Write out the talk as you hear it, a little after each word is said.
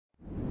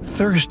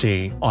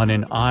Thirsty on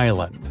an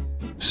island.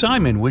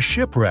 Simon was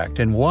shipwrecked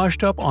and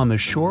washed up on the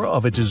shore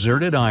of a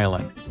deserted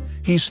island.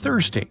 He's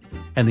thirsty,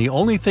 and the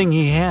only thing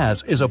he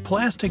has is a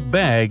plastic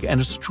bag and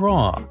a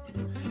straw.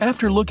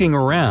 After looking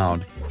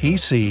around, he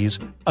sees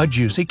a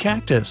juicy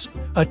cactus,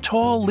 a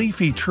tall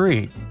leafy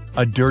tree,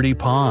 a dirty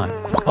pond,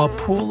 a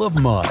pool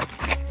of mud.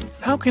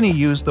 How can he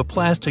use the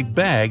plastic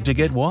bag to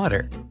get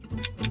water?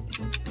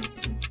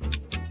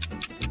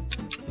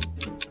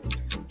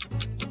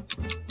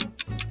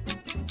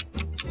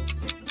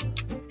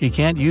 He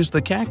can't use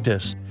the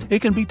cactus.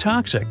 It can be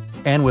toxic,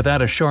 and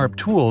without a sharp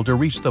tool to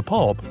reach the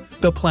pulp,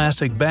 the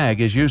plastic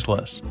bag is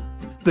useless.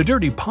 The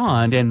dirty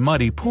pond and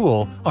muddy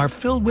pool are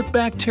filled with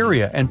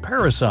bacteria and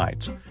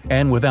parasites,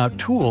 and without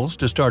tools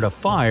to start a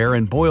fire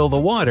and boil the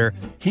water,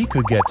 he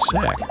could get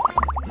sick.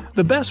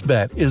 The best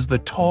bet is the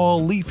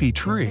tall, leafy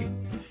tree.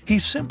 He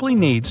simply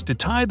needs to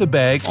tie the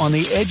bag on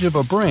the edge of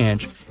a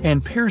branch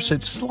and pierce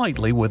it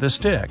slightly with a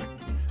stick.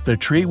 The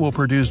tree will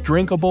produce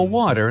drinkable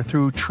water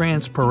through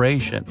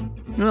transpiration.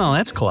 Well,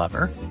 that's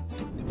clever.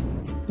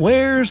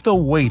 Where's the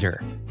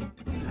waiter?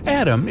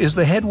 Adam is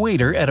the head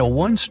waiter at a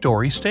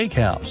one-story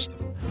steakhouse.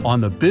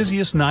 On the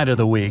busiest night of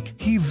the week,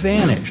 he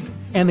vanished,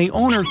 and the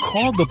owner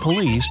called the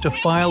police to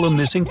file a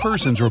missing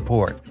persons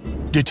report.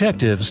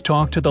 Detectives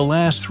talked to the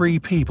last 3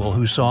 people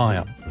who saw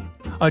him.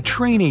 A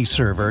trainee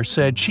server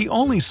said she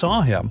only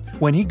saw him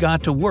when he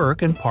got to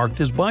work and parked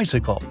his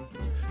bicycle.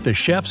 The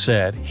chef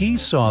said he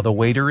saw the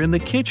waiter in the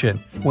kitchen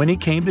when he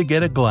came to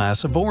get a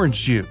glass of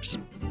orange juice.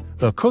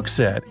 The cook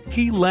said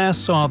he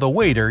last saw the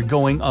waiter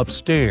going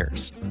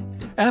upstairs.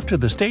 After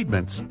the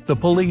statements, the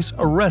police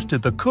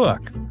arrested the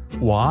cook.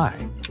 Why?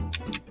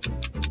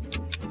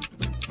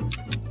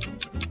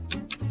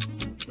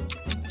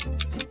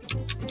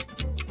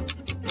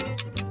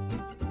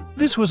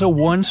 This was a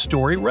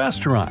one-story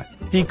restaurant.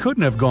 He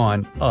couldn't have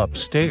gone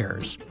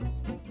upstairs.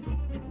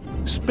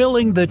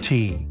 Spilling the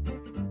tea.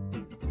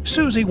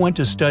 Susie went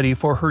to study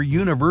for her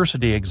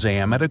university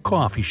exam at a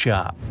coffee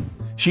shop.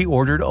 She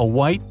ordered a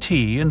white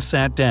tea and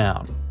sat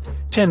down.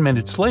 10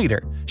 minutes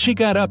later, she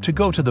got up to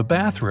go to the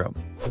bathroom.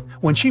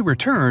 When she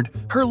returned,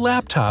 her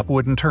laptop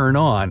wouldn't turn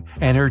on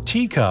and her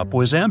teacup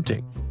was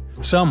empty.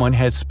 Someone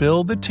had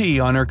spilled the tea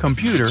on her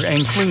computer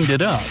and cleaned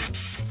it up.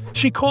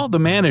 She called the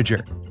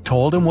manager,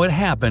 told him what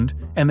happened,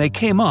 and they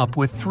came up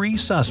with 3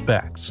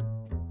 suspects.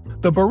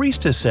 The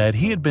barista said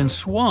he had been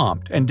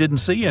swamped and didn't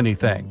see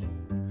anything.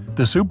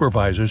 The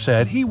supervisor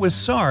said he was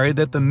sorry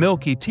that the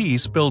milky tea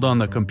spilled on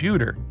the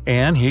computer,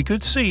 and he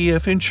could see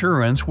if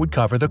insurance would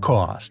cover the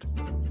cost.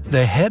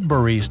 The head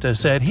barista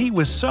said he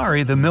was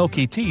sorry the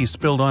milky tea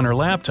spilled on her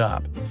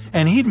laptop,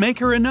 and he'd make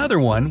her another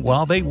one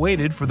while they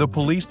waited for the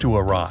police to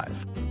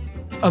arrive.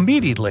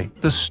 Immediately,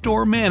 the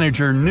store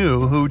manager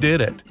knew who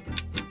did it.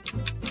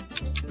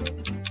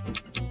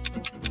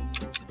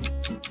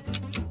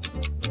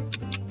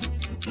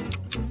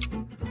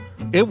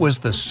 It was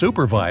the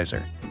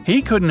supervisor.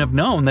 He couldn't have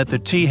known that the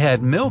tea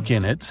had milk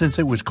in it since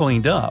it was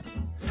cleaned up.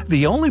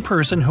 The only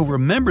person who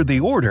remembered the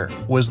order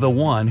was the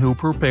one who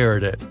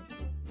prepared it.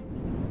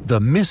 The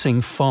missing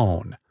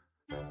phone.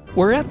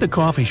 We're at the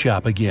coffee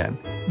shop again.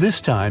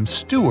 This time,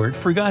 Stuart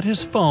forgot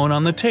his phone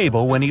on the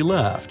table when he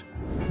left.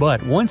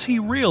 But once he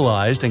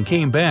realized and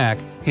came back,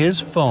 his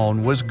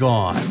phone was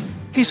gone.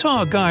 He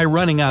saw a guy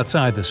running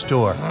outside the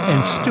store,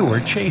 and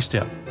Stuart chased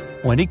him.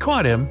 When he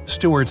caught him,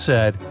 Stuart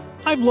said,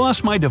 "I've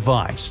lost my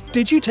device.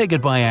 Did you take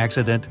it by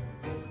accident?"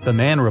 The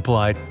man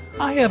replied,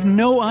 "I have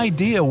no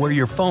idea where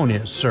your phone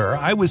is, sir.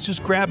 I was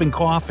just grabbing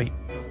coffee."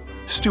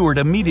 Stuart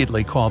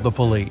immediately called the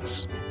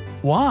police.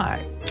 Why?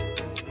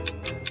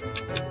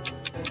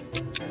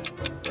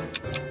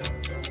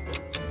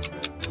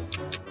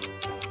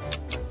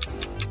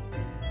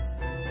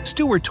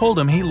 Stuart told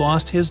him he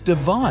lost his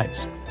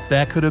device.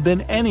 That could have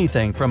been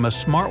anything from a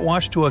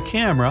smartwatch to a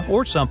camera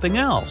or something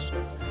else.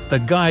 The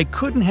guy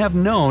couldn't have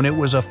known it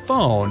was a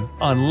phone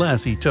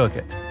unless he took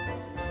it.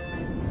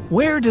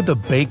 Where did the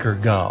baker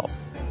go?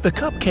 The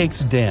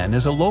Cupcakes Den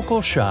is a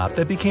local shop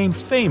that became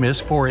famous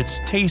for its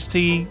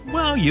tasty,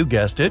 well, you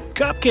guessed it,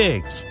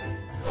 cupcakes.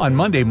 On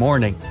Monday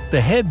morning,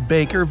 the head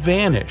baker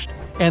vanished,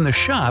 and the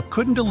shop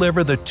couldn't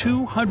deliver the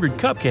 200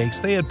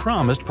 cupcakes they had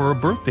promised for a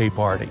birthday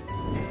party.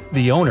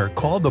 The owner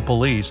called the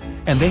police,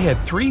 and they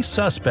had 3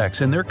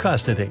 suspects in their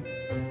custody.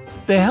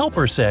 The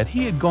helper said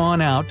he had gone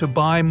out to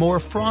buy more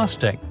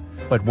frosting,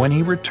 but when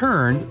he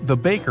returned, the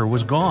baker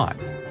was gone.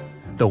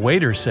 The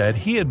waiter said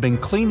he had been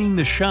cleaning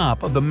the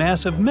shop of the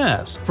massive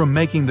mess from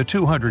making the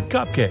 200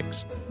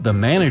 cupcakes. The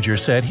manager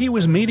said he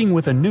was meeting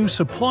with a new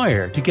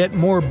supplier to get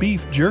more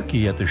beef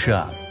jerky at the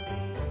shop.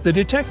 The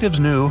detectives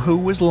knew who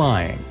was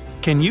lying.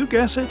 Can you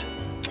guess it?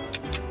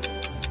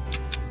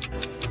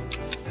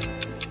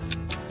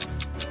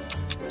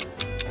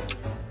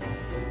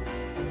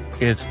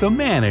 It's the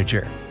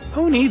manager.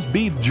 Who needs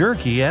beef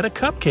jerky at a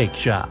cupcake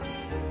shop?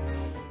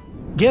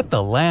 Get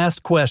the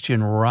last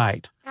question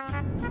right.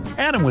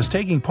 Adam was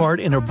taking part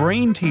in a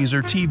brain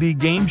teaser TV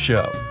game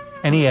show,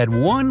 and he had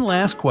one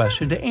last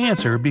question to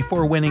answer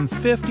before winning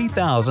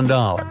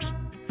 $50,000.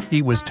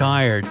 He was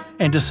tired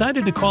and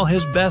decided to call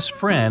his best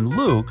friend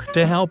Luke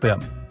to help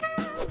him.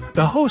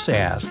 The host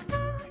asked,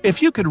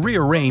 "If you could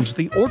rearrange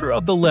the order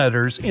of the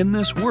letters in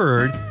this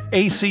word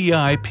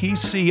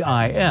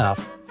ACIPCIF,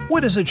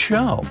 what does it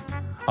show?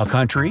 A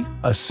country,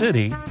 a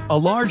city, a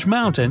large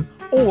mountain,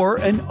 or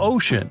an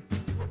ocean?"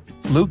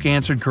 Luke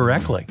answered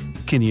correctly.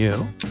 Can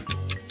you?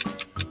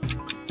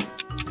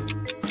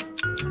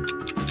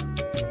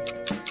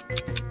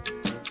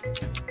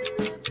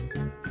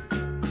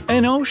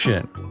 An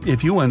ocean.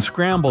 If you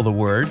unscramble the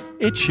word,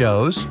 it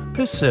shows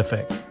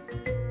Pacific.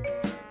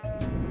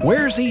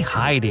 Where's he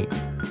hiding?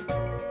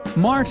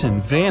 Martin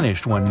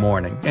vanished one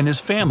morning and his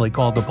family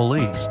called the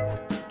police.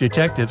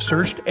 Detectives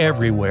searched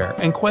everywhere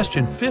and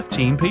questioned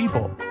 15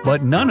 people,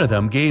 but none of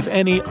them gave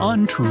any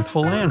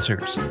untruthful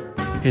answers.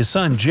 His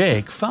son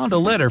Jake found a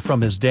letter from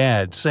his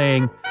dad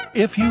saying,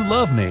 "If you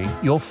love me,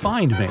 you'll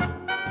find me."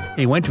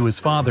 He went to his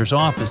father's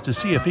office to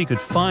see if he could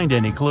find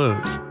any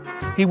clues.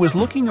 He was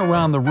looking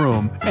around the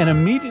room and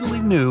immediately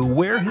knew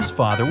where his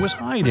father was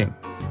hiding.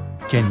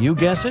 Can you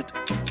guess it?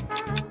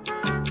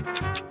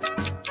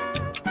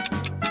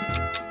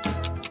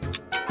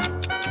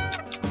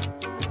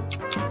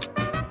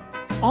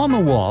 On the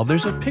wall,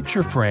 there's a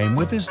picture frame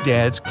with his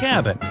dad's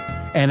cabin,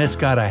 and it's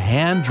got a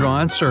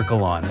hand-drawn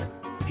circle on it.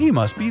 He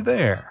must be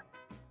there.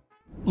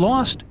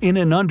 Lost in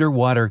an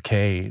underwater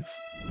cave.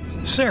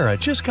 Sarah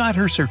just got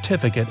her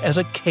certificate as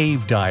a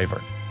cave diver.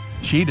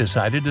 She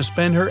decided to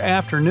spend her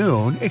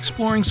afternoon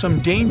exploring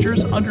some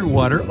dangerous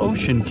underwater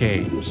ocean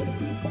caves.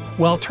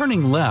 While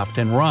turning left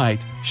and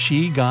right,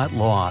 she got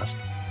lost.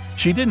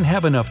 She didn't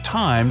have enough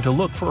time to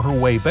look for her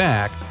way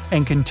back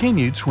and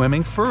continued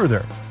swimming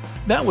further.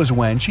 That was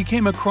when she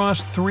came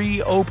across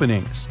 3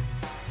 openings.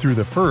 Through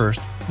the first,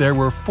 there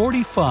were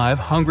 45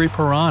 hungry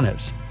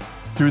piranhas.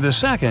 Through the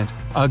second,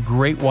 a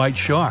great white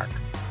shark.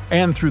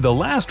 And through the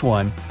last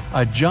one,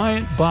 a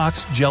giant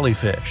box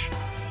jellyfish.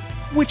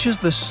 Which is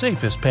the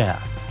safest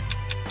path?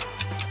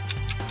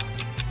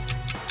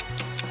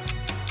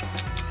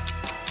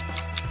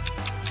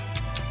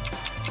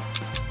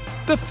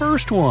 The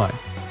first one.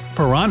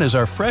 Piranhas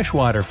are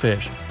freshwater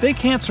fish. They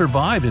can't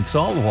survive in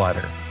salt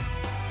water.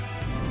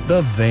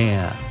 The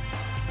van.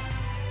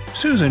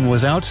 Susan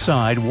was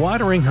outside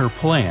watering her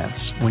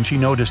plants when she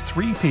noticed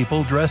 3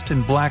 people dressed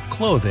in black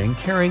clothing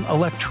carrying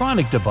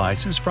electronic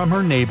devices from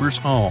her neighbor's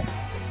home.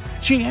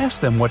 She asked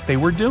them what they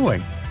were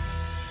doing,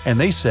 and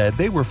they said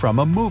they were from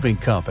a moving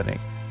company.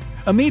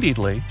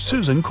 Immediately,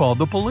 Susan called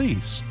the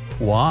police.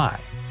 Why?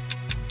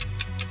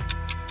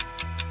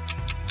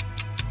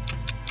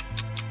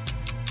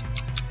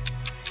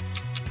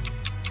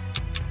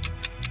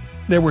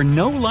 There were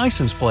no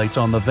license plates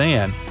on the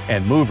van,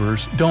 and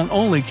movers don't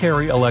only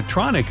carry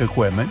electronic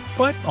equipment,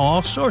 but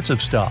all sorts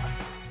of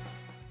stuff.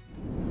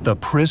 The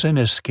prison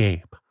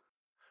escape.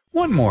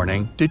 One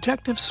morning,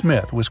 Detective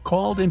Smith was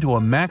called into a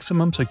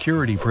maximum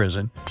security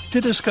prison to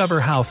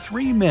discover how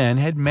 3 men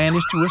had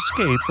managed to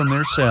escape from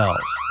their cells.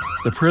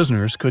 The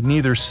prisoners could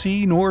neither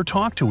see nor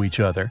talk to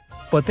each other,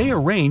 but they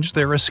arranged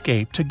their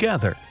escape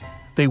together.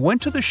 They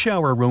went to the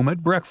shower room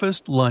at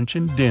breakfast, lunch,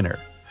 and dinner,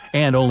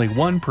 and only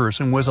one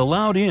person was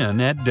allowed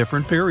in at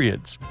different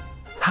periods.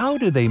 How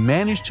did they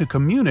manage to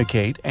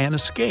communicate and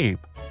escape?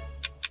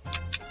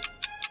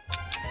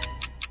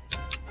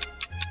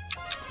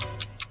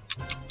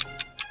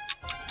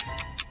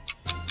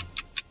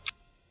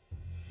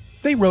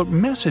 They wrote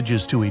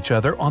messages to each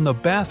other on the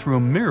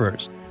bathroom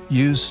mirrors,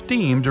 used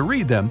steam to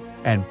read them,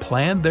 and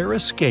planned their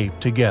escape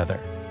together.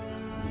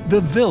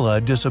 The villa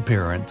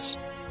disappearance.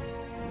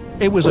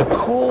 It was a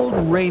cold,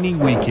 rainy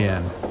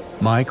weekend.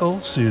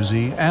 Michael,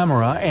 Susie,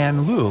 Amara,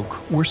 and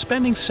Luke were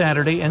spending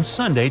Saturday and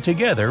Sunday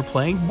together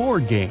playing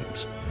board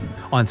games.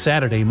 On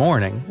Saturday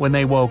morning, when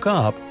they woke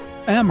up,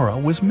 Amara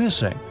was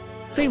missing.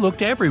 They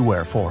looked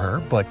everywhere for her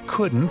but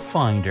couldn't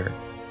find her.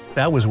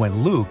 That was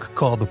when Luke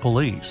called the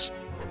police.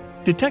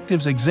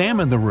 Detectives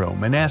examined the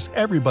room and asked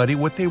everybody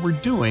what they were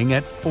doing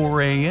at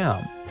 4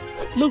 a.m.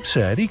 Luke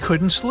said he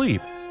couldn't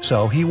sleep,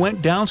 so he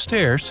went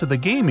downstairs to the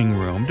gaming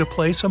room to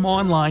play some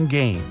online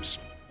games.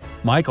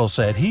 Michael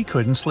said he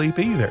couldn't sleep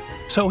either,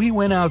 so he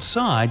went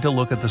outside to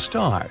look at the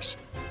stars.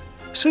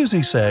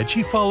 Susie said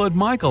she followed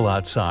Michael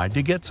outside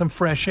to get some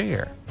fresh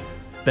air.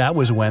 That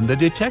was when the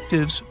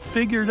detectives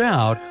figured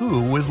out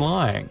who was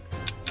lying.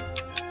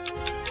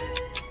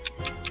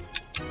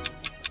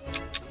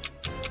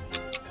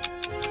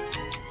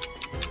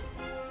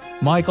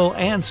 Michael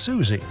and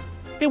Susie.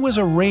 It was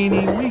a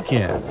rainy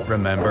weekend,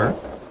 remember?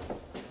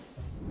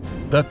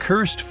 The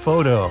cursed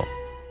photo.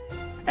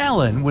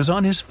 Alan was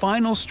on his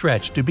final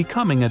stretch to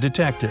becoming a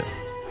detective.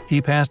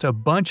 He passed a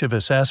bunch of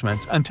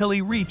assessments until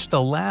he reached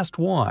the last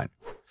one.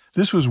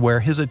 This was where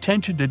his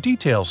attention to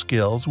detail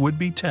skills would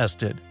be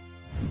tested.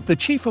 The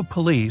chief of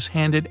police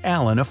handed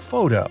Alan a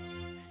photo.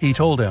 He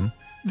told him,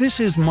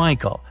 "This is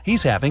Michael.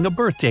 He's having a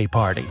birthday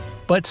party.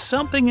 But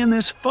something in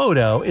this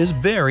photo is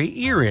very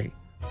eerie."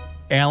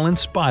 Alan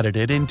spotted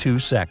it in 2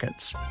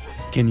 seconds.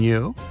 Can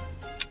you?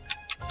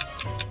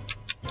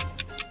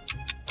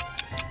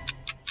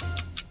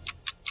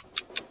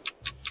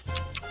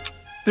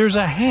 there's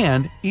a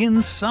hand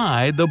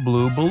inside the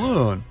blue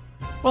balloon.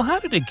 Well, how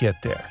did it get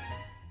there?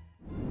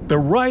 The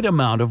right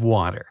amount of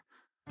water.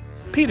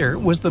 Peter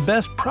was the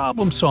best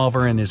problem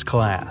solver in his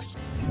class.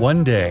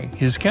 One day,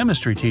 his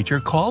chemistry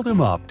teacher called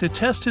him up to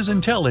test his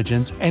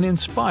intelligence and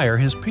inspire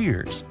his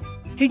peers.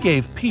 He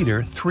gave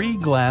Peter 3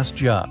 glass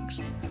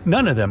jugs.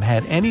 None of them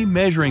had any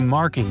measuring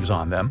markings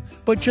on them,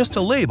 but just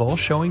a label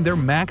showing their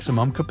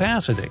maximum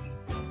capacity.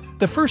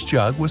 The first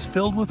jug was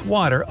filled with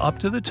water up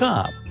to the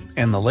top,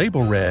 and the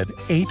label read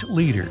 8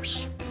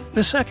 liters.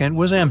 The second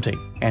was empty,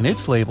 and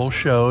its label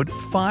showed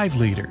 5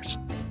 liters.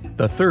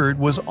 The third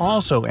was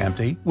also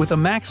empty, with a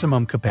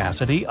maximum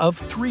capacity of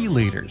 3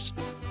 liters.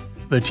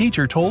 The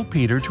teacher told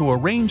Peter to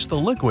arrange the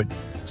liquid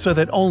so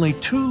that only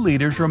 2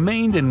 liters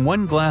remained in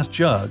one glass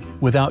jug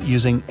without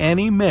using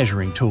any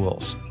measuring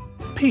tools.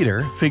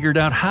 Peter figured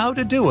out how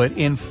to do it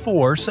in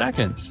 4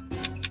 seconds.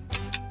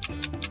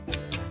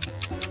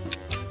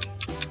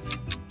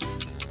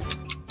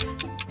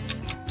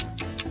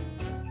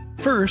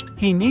 First,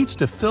 he needs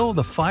to fill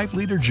the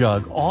 5-liter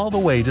jug all the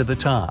way to the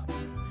top.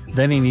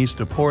 Then he needs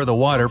to pour the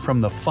water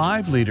from the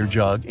 5-liter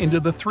jug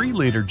into the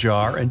 3-liter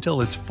jar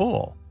until it's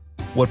full.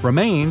 What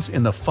remains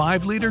in the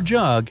 5-liter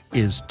jug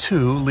is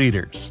 2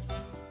 liters.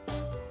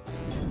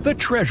 The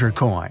treasure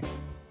coin.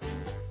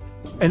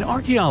 An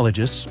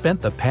archaeologist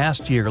spent the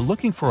past year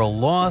looking for a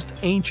lost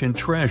ancient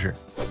treasure.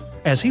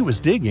 As he was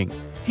digging,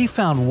 he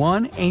found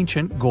one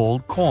ancient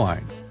gold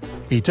coin.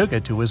 He took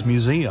it to his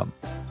museum.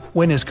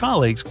 When his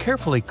colleagues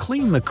carefully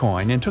cleaned the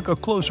coin and took a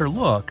closer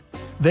look,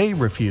 they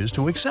refused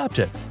to accept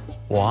it.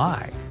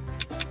 Why?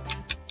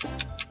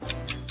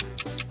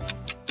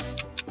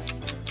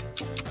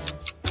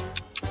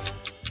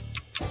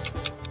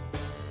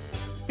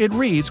 It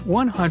reads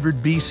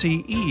 100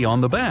 BCE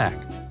on the back.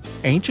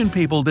 Ancient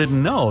people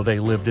didn't know they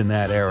lived in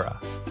that era.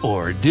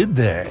 Or did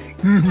they?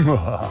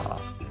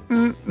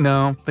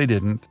 No, they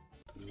didn't.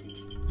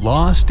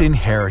 Lost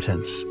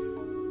inheritance.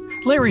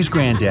 Larry's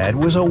granddad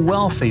was a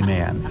wealthy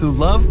man who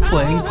loved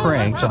playing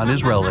pranks on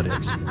his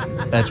relatives.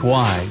 That's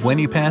why, when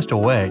he passed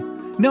away,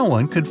 no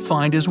one could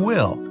find his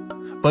will.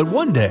 But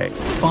one day,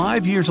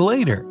 5 years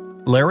later,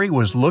 Larry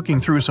was looking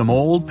through some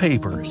old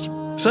papers.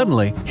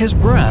 Suddenly, his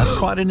breath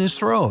caught in his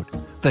throat.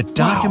 The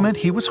document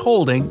he was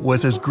holding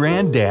was his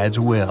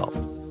granddad's will.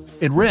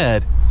 It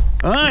read,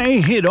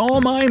 "I hid all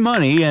my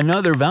money and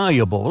other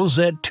valuables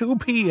at 2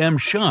 p.m.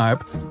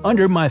 sharp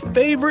under my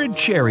favorite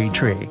cherry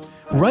tree,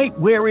 right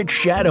where its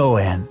shadow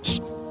ends.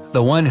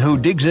 The one who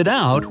digs it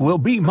out will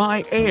be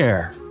my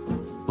heir."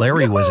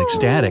 Larry was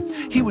ecstatic.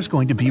 He was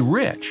going to be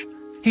rich.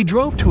 He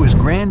drove to his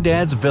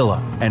granddad's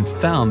villa and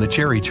found the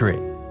cherry tree.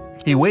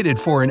 He waited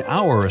for an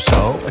hour or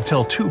so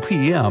until 2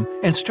 p.m.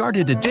 and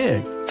started to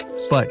dig.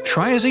 But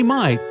try as he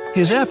might,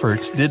 his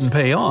efforts didn't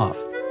pay off.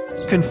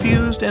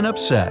 Confused and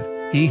upset,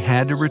 he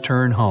had to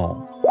return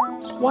home.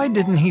 Why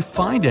didn't he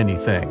find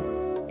anything?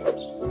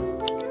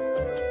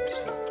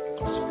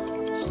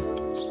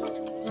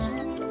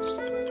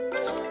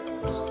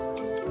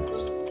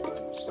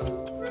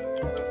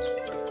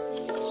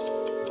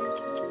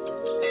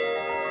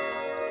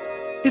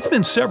 It's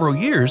been several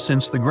years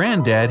since the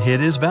granddad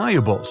hid his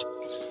valuables.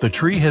 The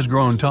tree has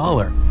grown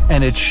taller,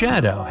 and its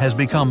shadow has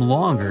become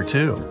longer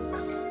too.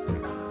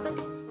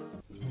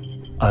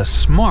 A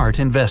smart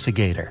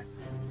investigator.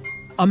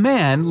 A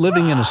man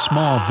living in a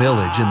small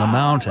village in the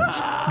mountains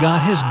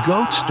got his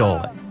goat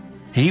stolen.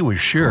 He was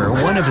sure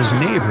one of his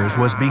neighbors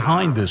was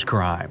behind this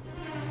crime.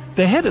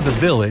 The head of the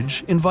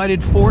village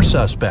invited 4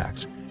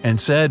 suspects and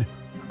said,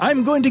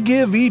 "I'm going to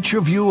give each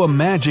of you a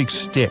magic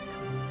stick.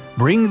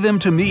 Bring them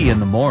to me in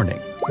the morning.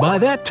 By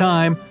that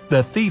time,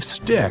 the thief's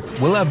stick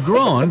will have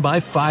grown by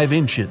 5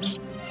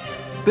 inches."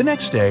 The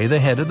next day, the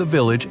head of the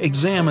village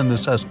examined the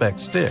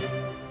suspect's stick.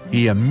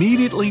 He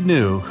immediately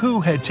knew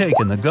who had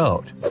taken the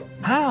goat.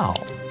 How?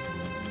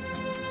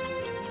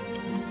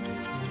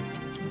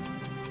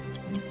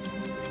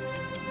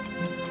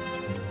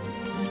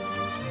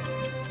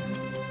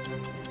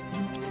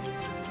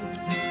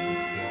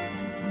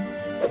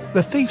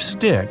 The thief's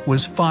stick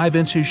was 5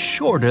 inches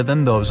shorter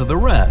than those of the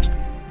rest.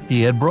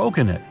 He had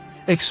broken it,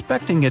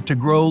 expecting it to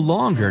grow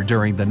longer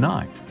during the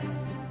night.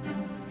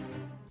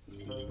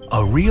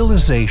 A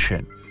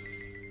realization.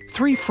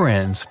 3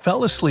 friends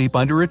fell asleep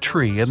under a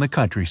tree in the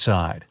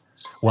countryside.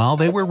 While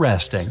they were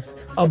resting,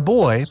 a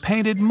boy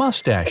painted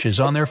mustaches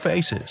on their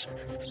faces.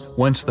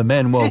 Once the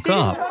men woke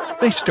up,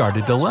 they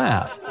started to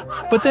laugh.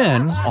 But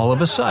then, all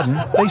of a sudden,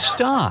 they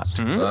stopped.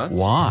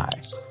 Why?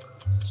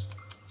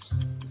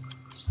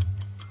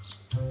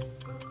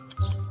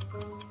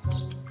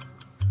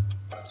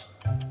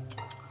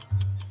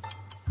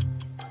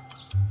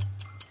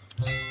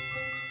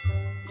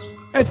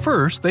 At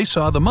first, they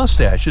saw the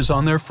mustaches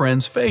on their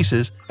friends'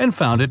 faces and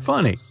found it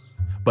funny.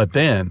 But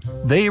then,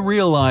 they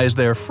realized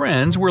their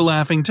friends were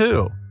laughing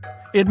too.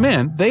 It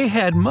meant they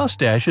had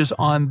mustaches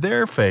on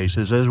their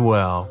faces as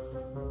well.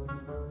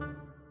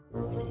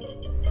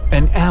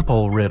 An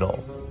apple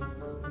riddle.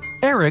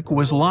 Eric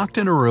was locked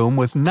in a room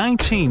with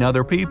 19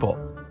 other people.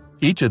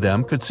 Each of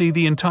them could see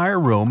the entire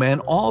room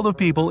and all the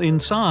people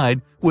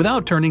inside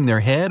without turning their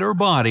head or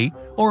body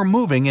or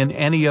moving in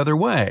any other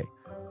way.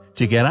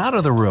 To get out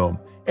of the room,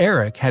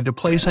 Eric had to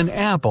place an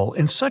apple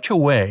in such a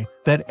way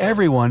that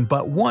everyone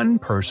but one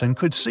person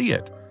could see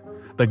it.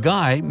 The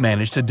guy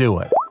managed to do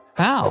it.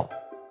 How?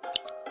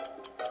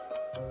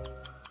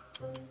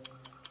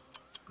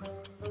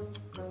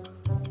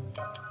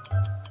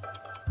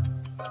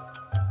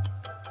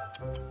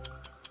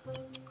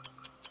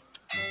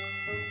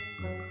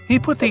 He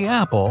put the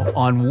apple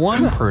on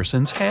one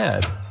person's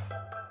head.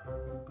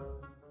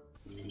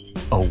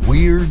 A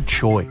weird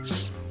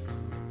choice.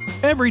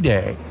 Every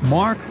day,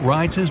 Mark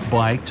rides his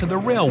bike to the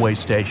railway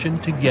station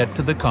to get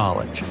to the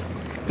college.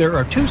 There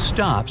are 2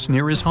 stops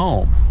near his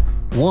home.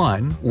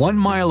 One 1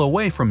 mile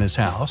away from his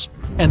house,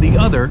 and the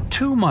other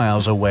 2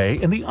 miles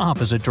away in the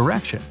opposite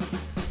direction.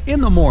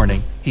 In the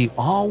morning, he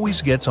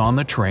always gets on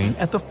the train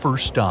at the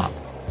first stop.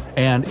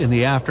 And in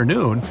the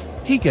afternoon,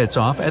 he gets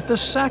off at the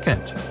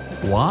second.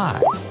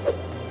 Why?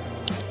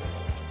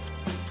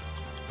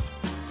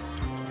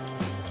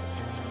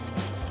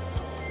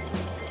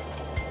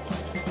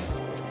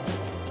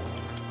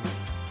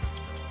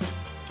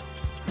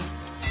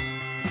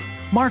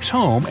 Mark's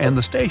home and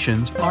the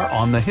stations are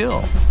on the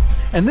hill,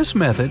 and this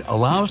method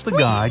allows the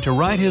guy to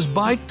ride his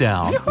bike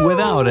down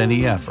without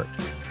any effort.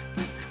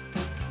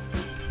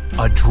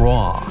 A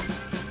draw.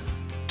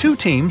 2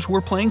 teams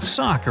were playing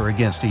soccer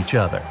against each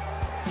other.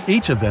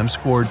 Each of them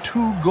scored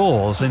 2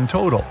 goals in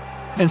total,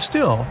 and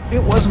still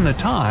it wasn't a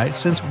tie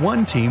since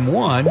one team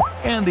won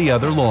and the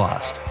other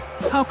lost.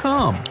 How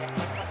come?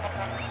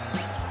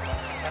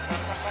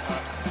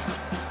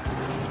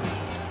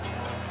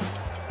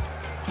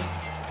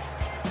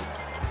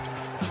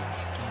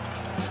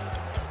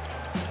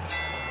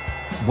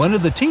 One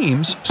of the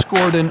teams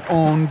scored an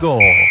own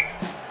goal.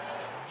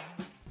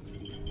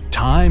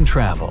 Time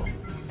travel.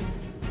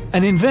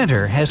 An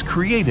inventor has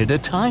created a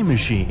time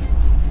machine.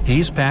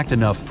 He's packed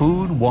enough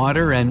food,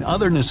 water, and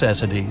other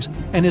necessities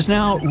and is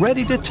now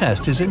ready to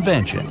test his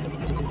invention.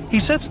 He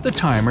sets the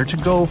timer to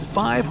go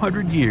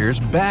 500 years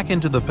back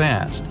into the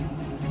past.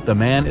 The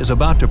man is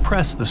about to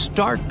press the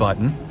start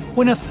button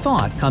when a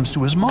thought comes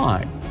to his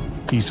mind.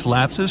 He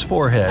slaps his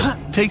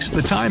forehead, takes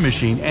the time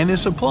machine and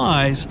his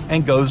supplies,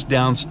 and goes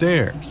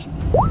downstairs.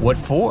 What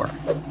for?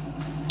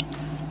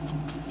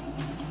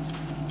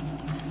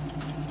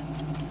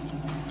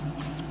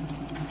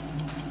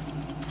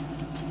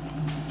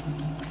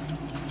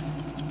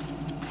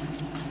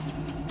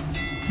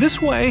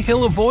 This way,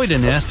 he'll avoid a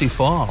nasty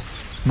fall.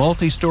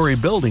 Multi-story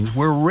buildings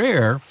were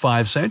rare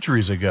 5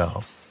 centuries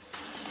ago.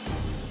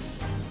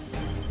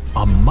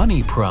 A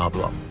money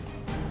problem.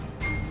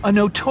 A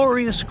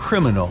notorious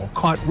criminal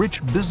caught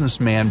rich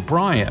businessman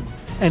Brian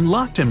and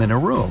locked him in a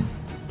room.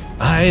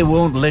 "I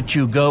won't let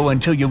you go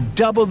until you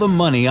double the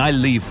money I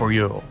leave for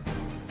you."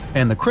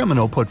 And the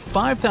criminal put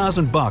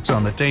 $5,000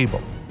 on the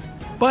table.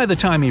 By the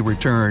time he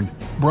returned,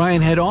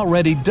 Brian had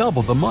already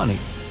doubled the money.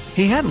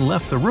 He hadn't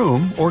left the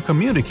room or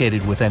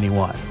communicated with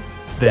anyone.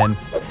 Then,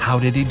 how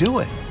did he do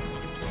it?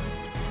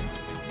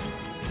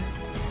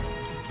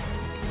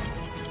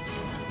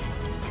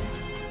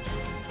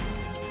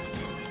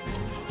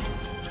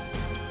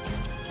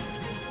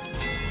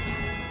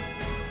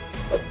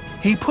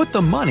 He put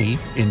the money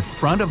in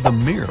front of the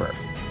mirror.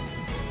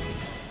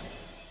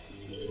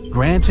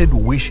 Granted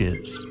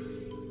wishes.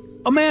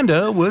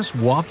 Amanda was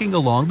walking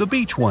along the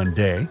beach one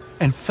day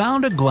and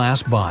found a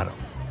glass bottle.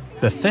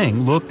 The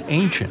thing looked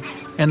ancient,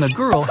 and the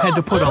girl had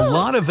to put a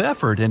lot of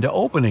effort into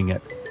opening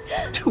it.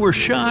 To her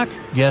shock,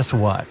 guess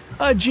what?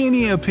 A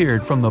genie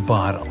appeared from the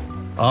bottle.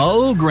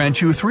 "I'll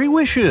grant you 3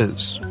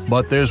 wishes,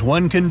 but there's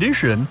one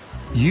condition.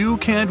 You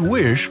can't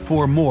wish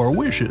for more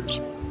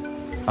wishes."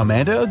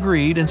 Amanda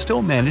agreed and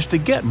still managed to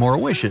get more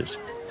wishes.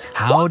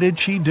 How did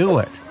she do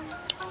it?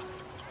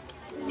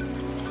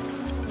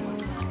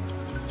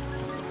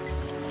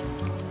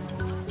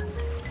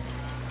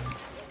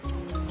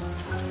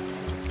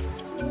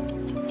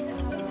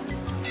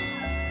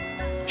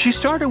 She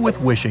started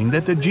with wishing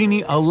that the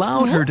genie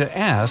allowed her to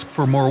ask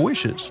for more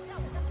wishes.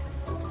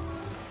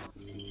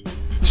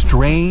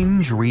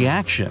 Strange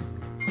reaction.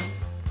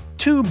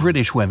 2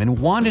 British women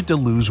wanted to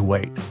lose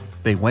weight.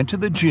 They went to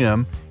the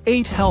gym,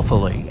 ate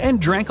healthily, and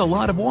drank a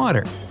lot of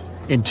water.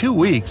 In 2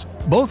 weeks,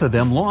 both of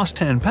them lost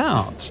 10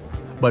 pounds.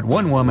 But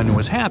one woman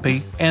was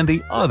happy and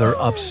the other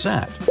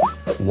upset.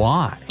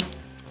 Why?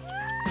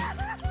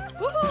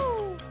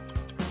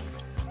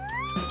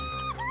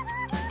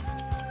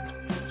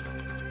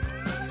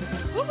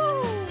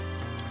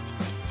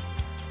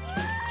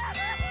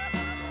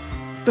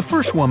 The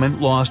first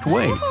woman lost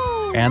weight,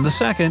 and the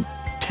second,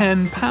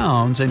 10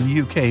 pounds in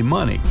UK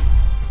money.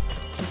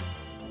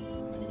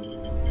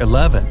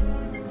 11.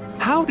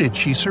 How did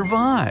she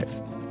survive?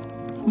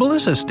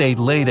 Melissa stayed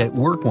late at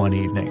work one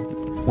evening.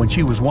 When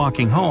she was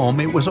walking home,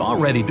 it was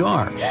already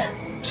dark.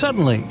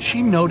 Suddenly,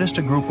 she noticed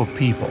a group of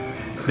people.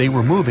 They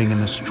were moving in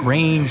a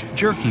strange,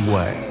 jerky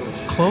way,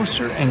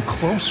 closer and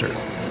closer.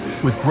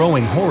 With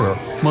growing horror,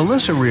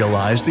 Melissa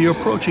realized the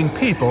approaching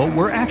people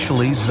were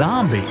actually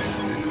zombies.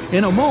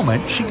 In a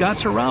moment, she got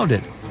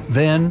surrounded.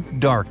 Then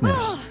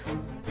darkness.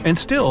 And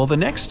still the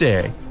next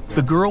day,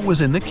 the girl was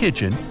in the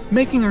kitchen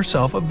making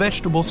herself a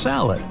vegetable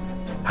salad.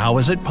 How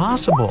is it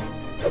possible?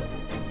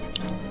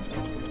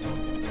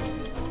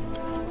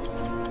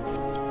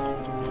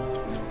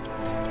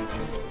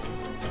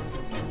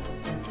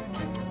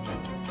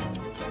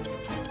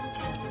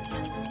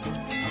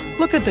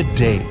 Look at the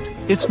date.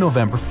 It's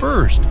November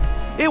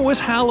 1st. It was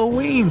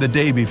Halloween the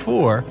day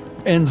before,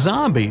 and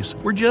zombies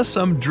were just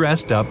some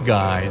dressed-up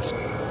guys.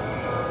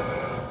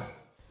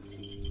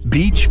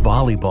 Beach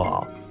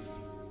volleyball.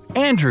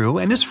 Andrew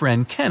and his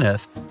friend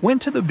Kenneth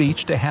went to the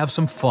beach to have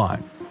some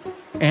fun.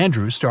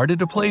 Andrew started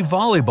to play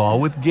volleyball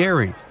with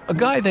Gary, a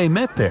guy they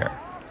met there.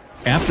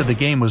 After the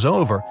game was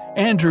over,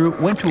 Andrew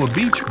went to a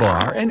beach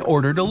bar and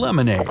ordered a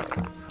lemonade.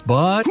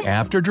 But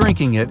after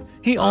drinking it,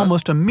 he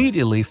almost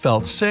immediately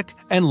felt sick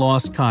and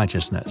lost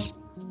consciousness.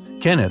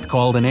 Kenneth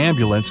called an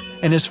ambulance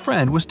and his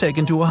friend was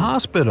taken to a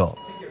hospital.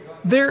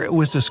 There it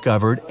was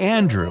discovered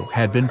Andrew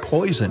had been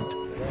poisoned.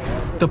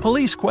 The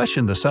police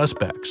questioned the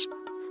suspects.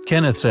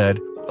 Kenneth said,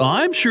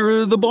 "I'm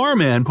sure the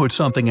barman put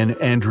something in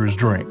Andrew's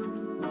drink."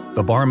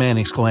 The barman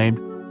exclaimed,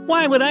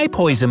 "Why would I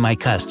poison my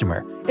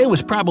customer? It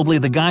was probably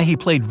the guy he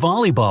played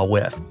volleyball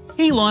with.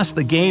 He lost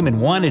the game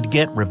and wanted to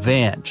get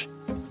revenge."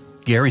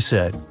 Gary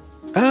said,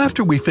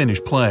 "After we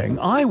finished playing,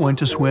 I went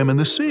to swim in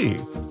the sea.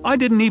 I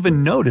didn't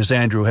even notice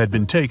Andrew had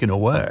been taken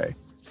away."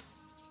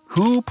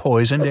 Who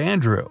poisoned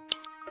Andrew?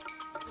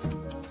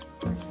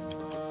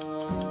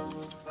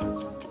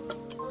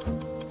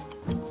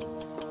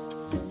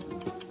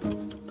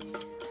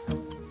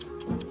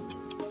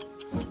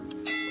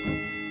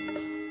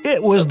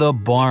 It was the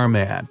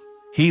barman.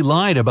 He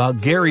lied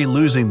about Gary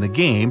losing the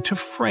game to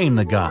frame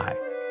the guy.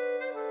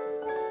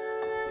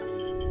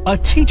 A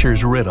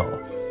teacher's riddle.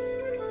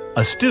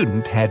 A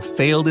student had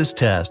failed his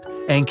test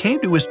and came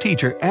to his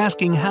teacher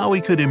asking how he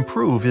could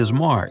improve his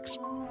marks.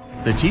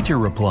 The teacher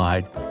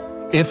replied,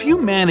 "If you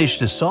manage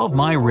to solve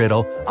my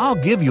riddle, I'll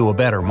give you a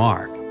better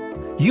mark.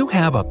 You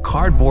have a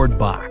cardboard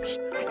box.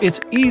 It's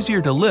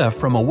easier to lift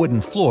from a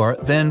wooden floor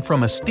than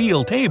from a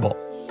steel table.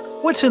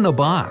 What's in the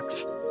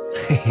box?"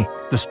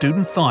 The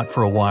student thought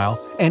for a while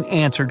and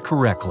answered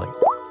correctly.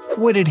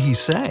 What did he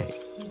say?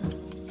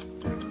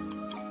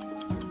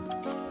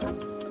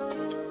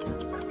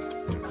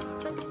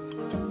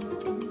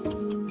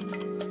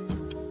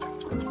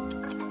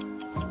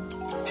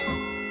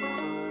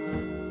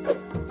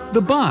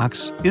 The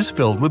box is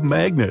filled with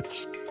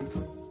magnets.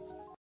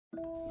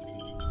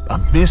 A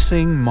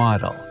missing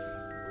model.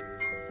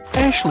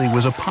 Ashley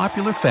was a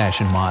popular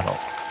fashion model.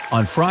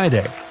 On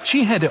Friday,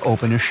 she had to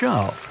open a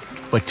show.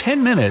 But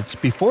 10 minutes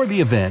before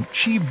the event,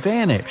 she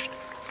vanished.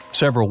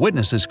 Several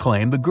witnesses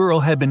claimed the girl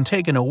had been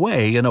taken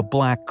away in a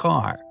black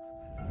car.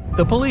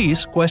 The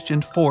police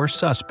questioned 4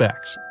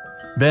 suspects.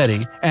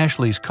 Betty,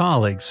 Ashley's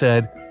colleague,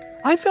 said,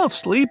 "I felt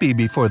sleepy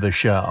before the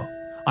show.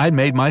 I'd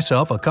made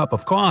myself a cup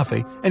of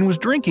coffee and was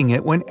drinking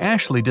it when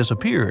Ashley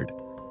disappeared."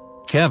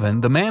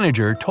 Kevin, the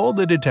manager, told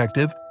the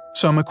detective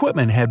some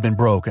equipment had been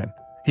broken.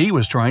 He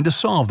was trying to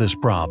solve this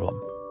problem.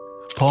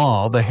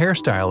 Paul, the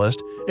hairstylist,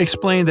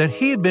 explained that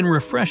he had been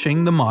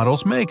refreshing the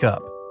model's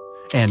makeup.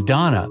 And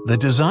Donna, the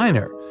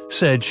designer,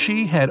 said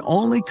she had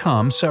only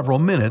come several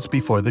minutes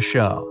before the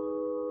show.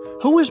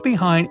 Who is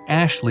behind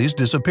Ashley's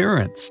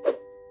disappearance?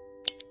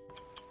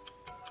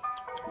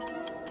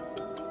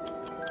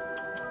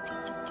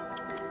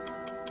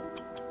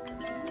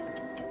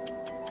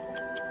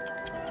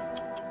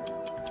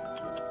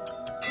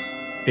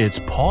 It's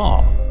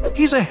Paul.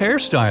 He's a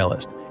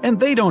hairstylist, and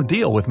they don't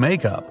deal with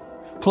makeup.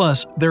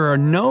 Plus, there are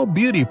no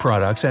beauty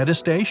products at his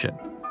station.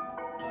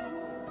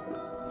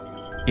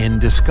 In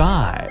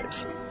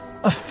disguise.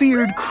 A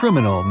feared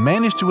criminal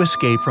managed to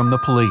escape from the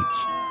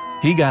police.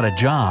 He got a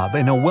job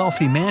in a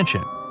wealthy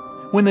mansion.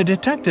 When the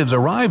detectives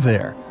arrived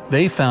there,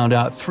 they found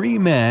out 3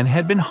 men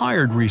had been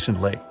hired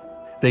recently.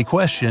 They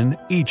questioned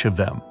each of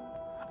them.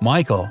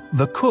 Michael,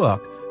 the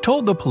cook,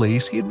 told the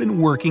police he had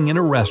been working in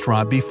a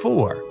restaurant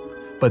before.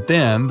 But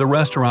then the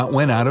restaurant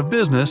went out of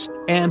business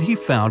and he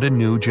found a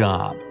new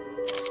job.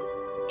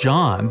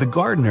 John, the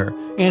gardener,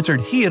 answered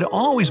he had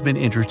always been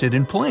interested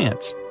in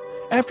plants.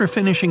 After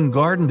finishing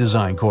garden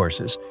design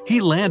courses,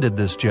 he landed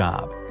this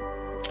job.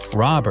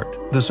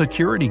 Robert, the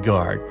security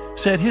guard,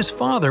 said his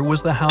father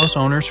was the house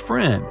owner's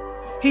friend.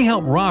 He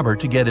helped Robert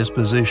to get his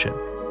position.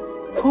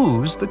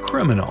 Who's the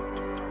criminal?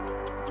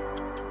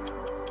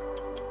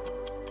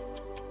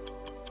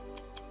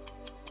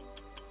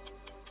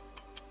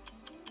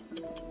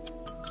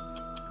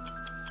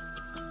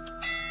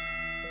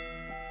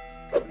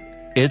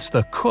 It's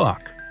the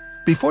cook.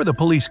 Before the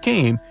police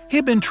came,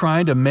 he'd been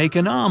trying to make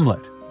an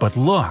omelet. But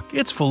look,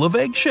 it's full of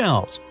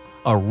eggshells.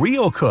 A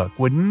real cook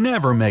would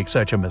never make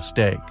such a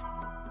mistake.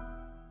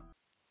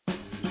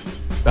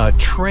 A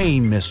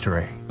train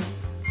mystery.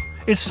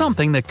 It's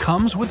something that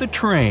comes with a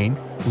train,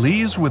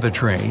 leaves with a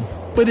train,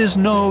 but is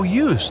no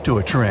use to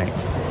a train.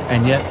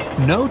 And yet,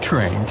 no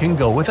train can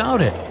go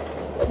without it.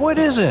 What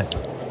is it?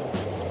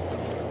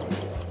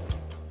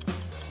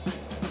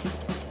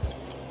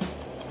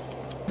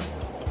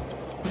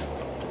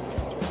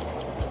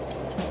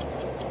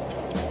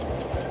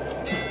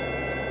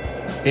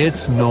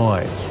 It's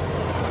noise.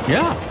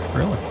 Yeah,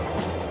 really.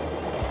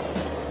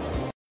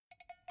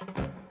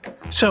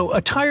 So,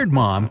 a tired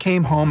mom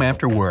came home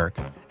after work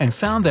and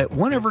found that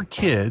one of her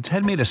kids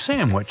had made a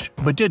sandwich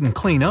but didn't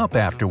clean up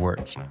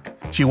afterwards.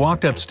 She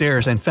walked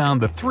upstairs and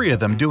found the three of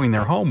them doing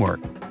their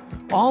homework.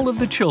 All of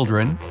the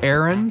children,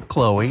 Aaron,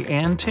 Chloe,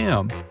 and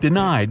Tim,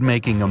 denied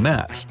making a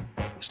mess.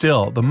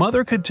 Still, the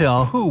mother could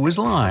tell who was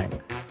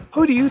lying.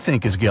 Who do you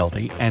think is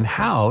guilty, and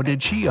how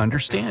did she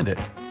understand it?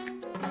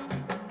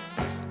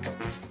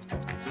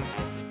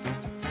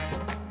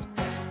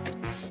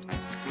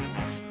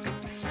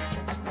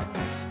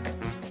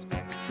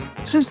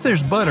 Since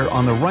there's butter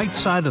on the right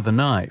side of the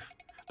knife,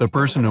 the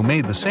person who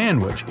made the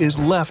sandwich is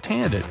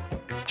left-handed.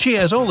 She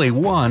has only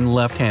one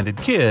left-handed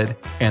kid,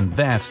 and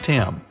that's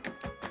Tim.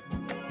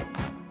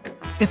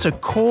 It's a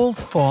cold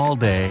fall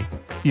day.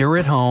 You're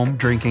at home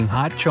drinking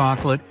hot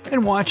chocolate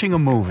and watching a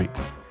movie.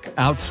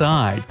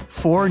 Outside,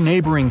 4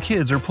 neighboring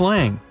kids are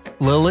playing: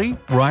 Lily,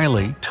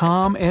 Riley,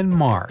 Tom, and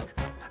Mark.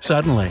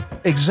 Suddenly,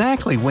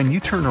 exactly when you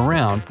turn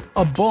around,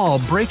 a ball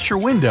breaks your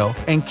window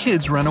and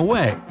kids run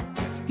away.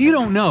 You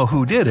don't know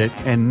who did it,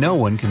 and no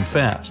one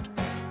confessed.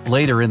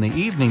 Later in the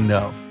evening,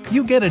 though,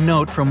 you get a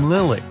note from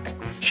Lily.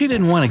 She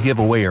didn't want to give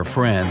away her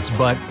friends,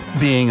 but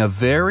being a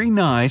very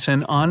nice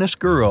and honest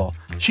girl,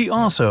 she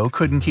also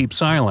couldn't keep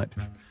silent.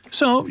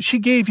 So she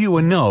gave you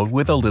a note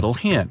with a little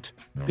hint.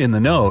 In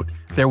the note,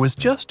 there was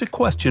just a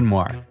question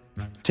mark.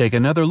 Take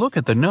another look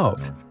at the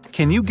note.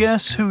 Can you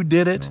guess who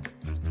did it?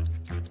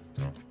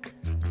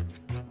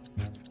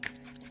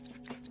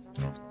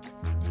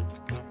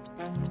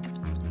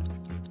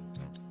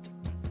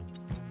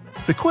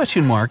 The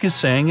question mark is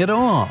saying it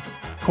all.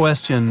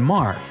 Question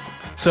mark.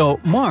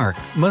 So Mark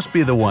must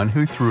be the one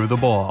who threw the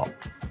ball.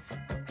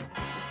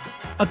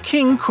 A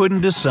king couldn't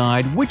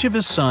decide which of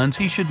his sons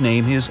he should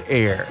name his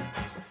heir.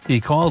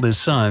 He called his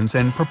sons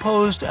and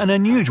proposed an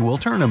unusual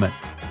tournament.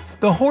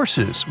 The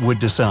horses would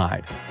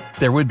decide.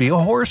 There would be a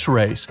horse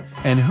race,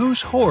 and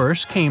whose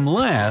horse came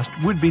last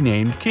would be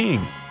named king.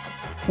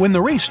 When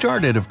the race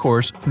started, of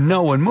course,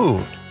 no one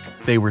moved.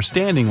 They were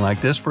standing like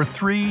this for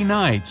 3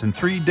 nights and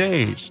 3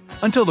 days,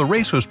 until the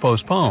race was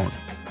postponed.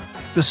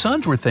 The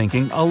sons were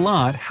thinking a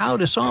lot how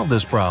to solve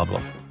this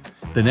problem.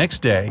 The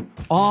next day,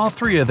 all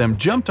 3 of them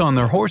jumped on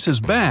their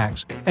horses'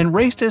 backs and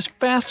raced as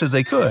fast as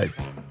they could.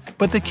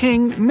 But the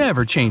king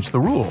never changed the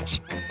rules.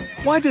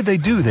 Why did they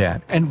do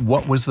that, and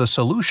what was the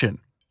solution?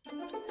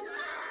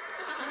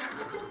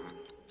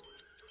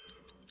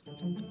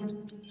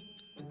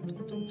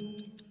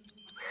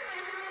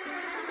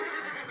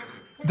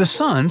 The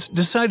sons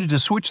decided to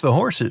switch the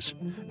horses.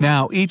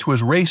 Now each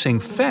was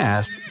racing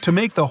fast to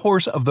make the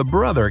horse of the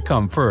brother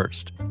come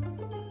first.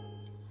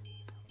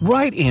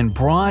 Right in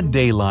broad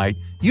daylight,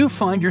 you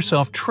find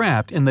yourself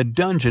trapped in the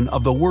dungeon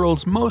of the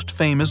world's most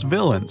famous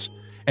villains,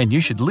 and you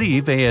should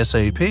leave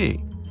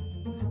ASAP.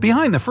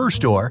 Behind the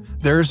first door,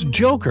 there's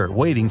Joker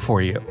waiting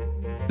for you.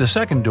 The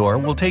second door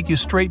will take you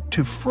straight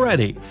to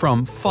Freddy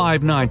from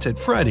Five Nights at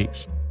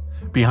Freddy's.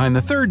 Behind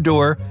the third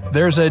door,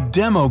 there's a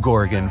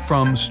Demogorgon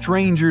from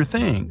Stranger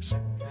Things.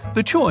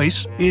 The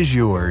choice is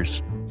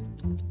yours.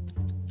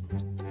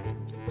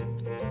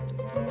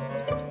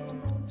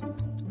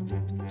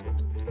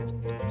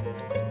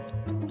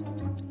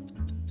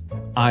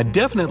 I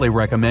definitely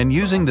recommend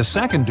using the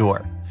second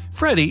door.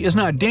 Freddy is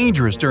not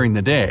dangerous during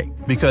the day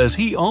because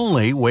he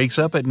only wakes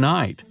up at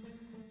night.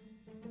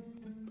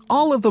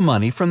 All of the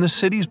money from the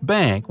city's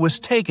bank was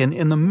taken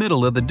in the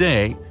middle of the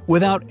day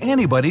without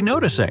anybody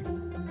noticing.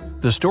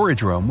 The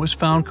storage room was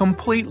found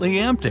completely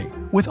empty,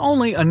 with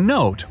only a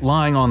note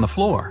lying on the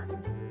floor.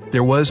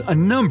 There was a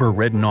number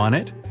written on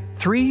it,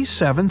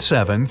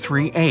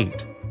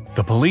 37738.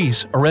 The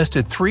police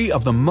arrested 3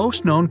 of the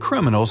most known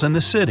criminals in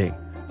the city,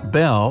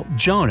 Belle,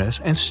 Jonas,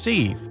 and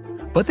Steve,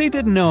 but they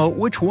didn't know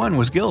which one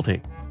was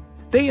guilty.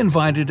 They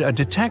invited a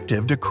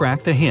detective to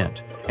crack the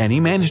hint, and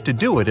he managed to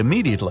do it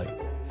immediately.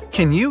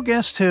 Can you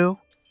guess who?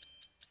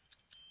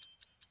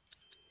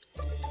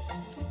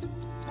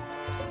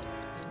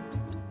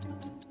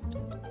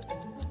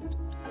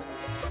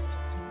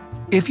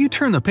 If you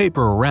turn the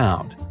paper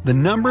around, the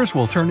numbers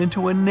will turn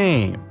into a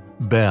name,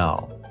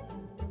 Belle.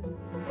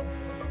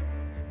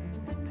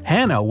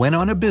 Hannah went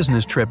on a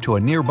business trip to a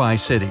nearby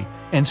city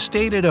and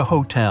stayed at a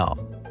hotel.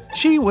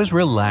 She was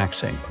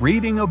relaxing,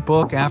 reading a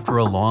book after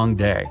a long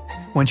day,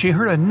 when she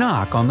heard a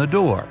knock on the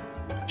door.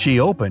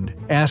 She opened,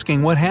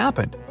 asking what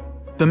happened.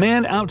 The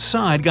man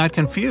outside got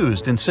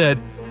confused and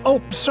said,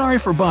 "Oh, sorry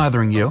for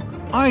bothering you.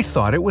 I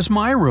thought it was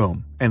my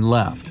room," and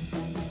left.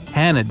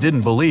 Hannah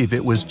didn't believe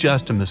it was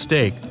just a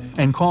mistake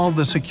and called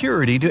the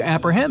security to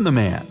apprehend the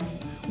man.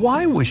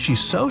 Why was she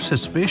so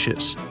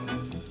suspicious?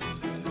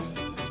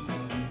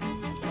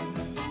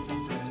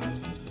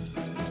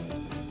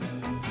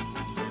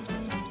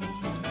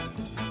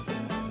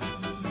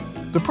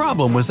 The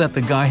problem was that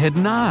the guy had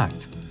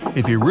knocked.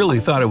 If he really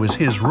thought it was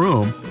his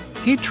room,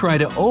 he'd try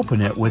to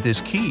open it with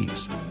his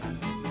keys.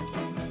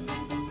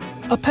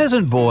 A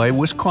peasant boy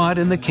was caught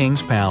in the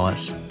king's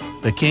palace.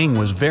 The king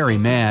was very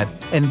mad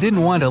and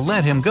didn't want to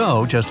let him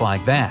go just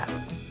like that.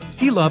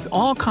 He loved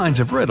all kinds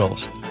of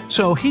riddles,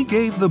 so he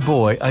gave the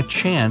boy a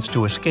chance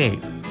to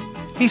escape.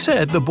 He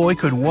said the boy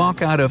could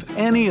walk out of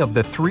any of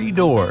the 3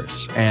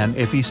 doors, and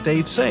if he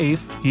stayed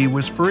safe, he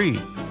was free.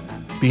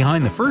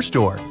 Behind the first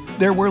door,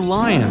 there were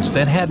lions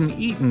that hadn't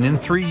eaten in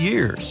 3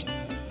 years.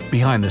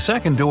 Behind the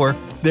second door,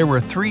 there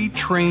were 3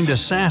 trained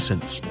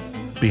assassins.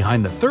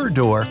 Behind the third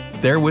door,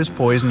 there was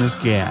poisonous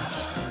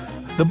gas.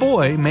 The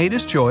boy made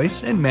his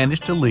choice and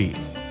managed to leave.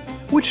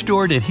 Which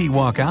door did he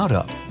walk out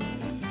of?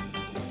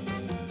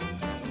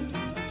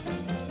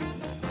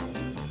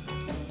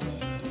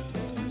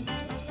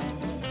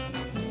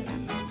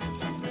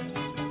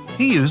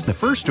 He used the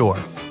first door.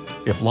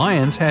 If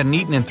lions hadn't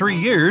eaten in 3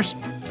 years,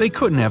 they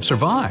couldn't have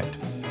survived.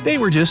 They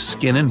were just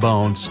skin and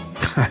bones.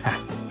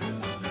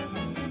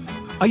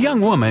 A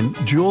young woman,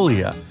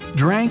 Julia,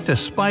 drank a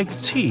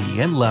spiked tea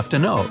and left a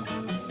note.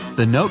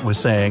 The note was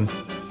saying,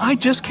 "I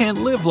just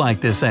can't live like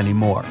this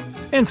anymore,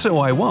 and so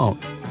I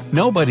won't.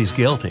 Nobody's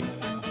guilty."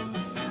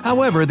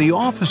 However, the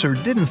officer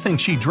didn't think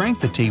she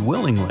drank the tea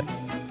willingly.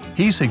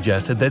 He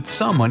suggested that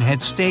someone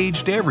had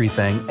staged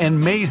everything and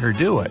made her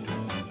do it.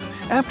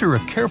 After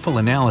a careful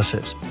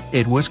analysis,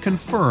 it was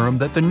confirmed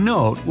that the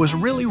note was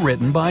really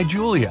written by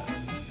Julia.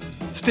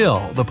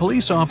 Still, the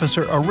police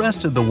officer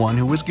arrested the one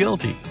who was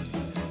guilty.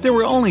 There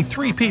were only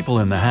 3 people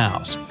in the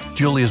house: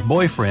 Julia's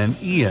boyfriend,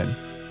 Ian,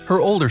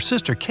 her older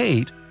sister,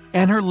 Kate,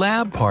 and her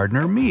lab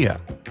partner, Mia.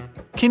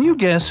 Can you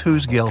guess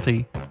who's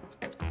guilty?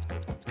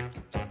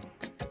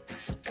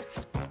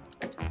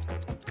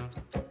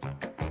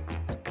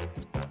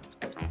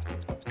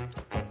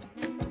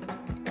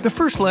 The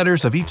first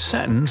letters of each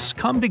sentence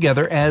come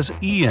together as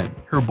Ian,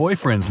 her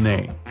boyfriend's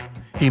name.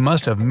 He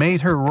must have made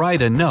her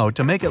write a note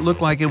to make it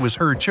look like it was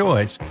her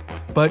choice,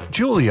 but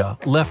Julia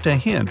left a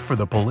hint for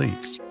the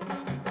police.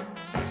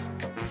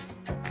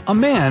 A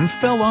man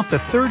fell off the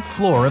 3rd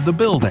floor of the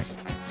building.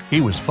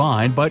 He was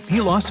fine, but he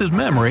lost his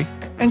memory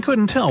and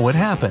couldn't tell what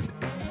happened.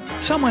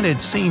 Someone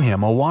had seen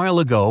him a while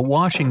ago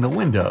washing the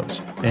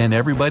windows, and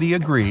everybody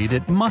agreed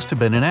it must have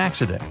been an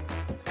accident.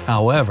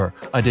 However,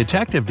 a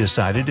detective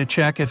decided to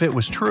check if it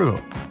was true.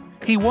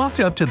 He walked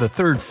up to the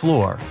 3rd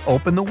floor,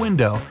 opened the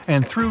window,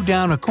 and threw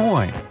down a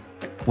coin.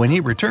 When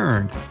he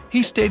returned,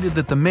 he stated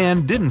that the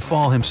man didn't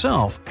fall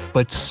himself,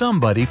 but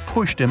somebody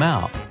pushed him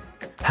out.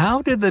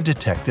 How did the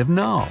detective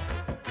know?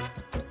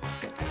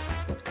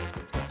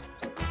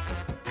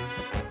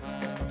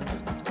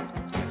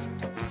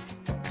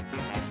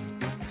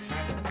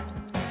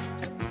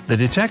 The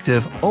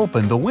detective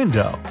opened the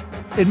window.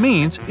 It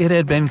means it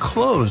had been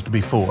closed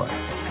before.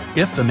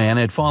 If the man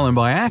had fallen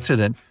by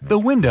accident, the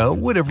window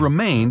would have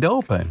remained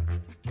open.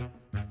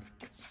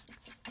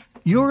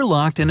 You're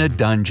locked in a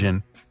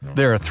dungeon.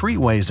 There are 3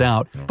 ways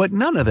out, but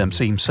none of them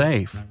seem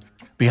safe.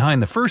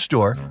 Behind the first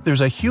door,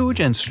 there's a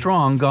huge and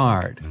strong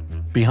guard.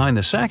 Behind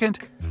the second,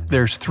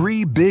 there's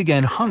 3 big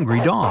and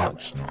hungry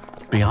dogs.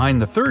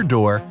 Behind the third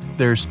door,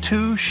 there's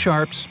 2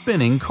 sharp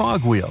spinning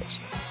cogwheels.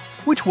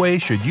 Which way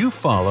should you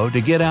follow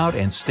to get out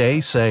and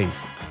stay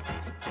safe?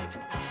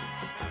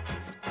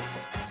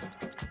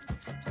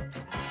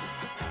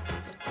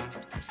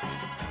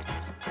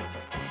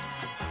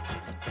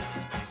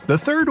 The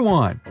third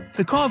one.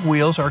 The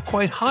cogwheels are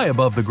quite high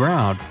above the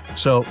ground,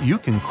 so you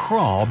can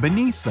crawl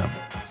beneath them.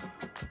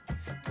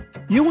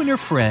 You and your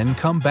friend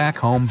come back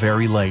home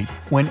very late,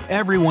 when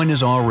everyone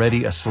is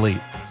already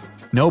asleep.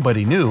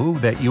 Nobody knew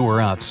that you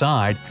were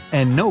outside,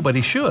 and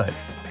nobody should.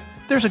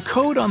 There's a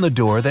code on the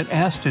door that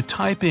asks to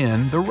type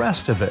in the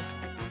rest of it.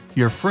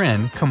 Your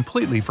friend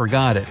completely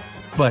forgot it,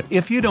 but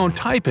if you don't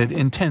type it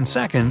in 10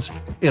 seconds,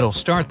 it'll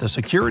start the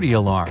security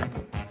alarm.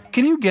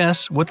 Can you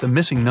guess what the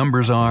missing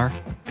numbers are?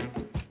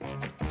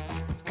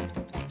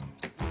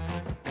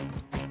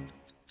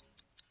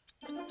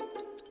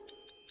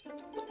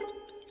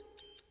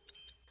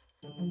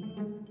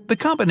 The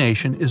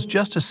combination is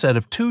just a set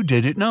of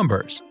 2-digit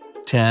numbers: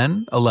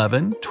 10,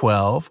 11,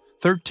 12,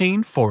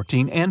 13,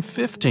 14, and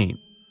 15.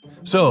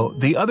 So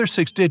the other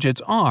 6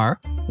 digits are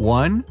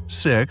 1,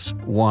 6,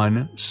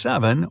 1,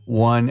 7,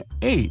 1,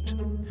 8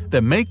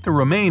 that make the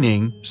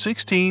remaining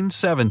 16,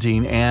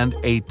 17, and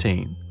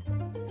 18.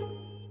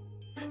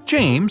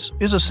 James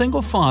is a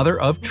single father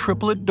of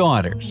triplet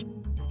daughters.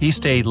 He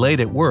stayed late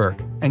at work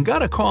and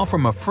got a call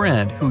from a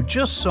friend who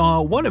just saw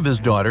one of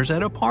his daughters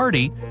at a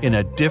party in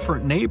a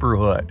different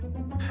neighborhood.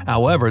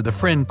 However, the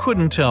friend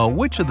couldn't tell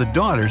which of the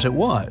daughters it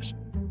was.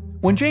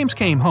 When James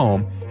came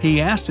home,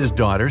 he asked his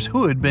daughters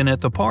who had been at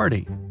the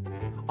party.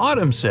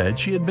 Autumn said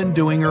she had been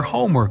doing her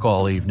homework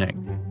all evening.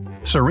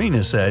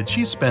 Serena said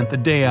she spent the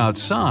day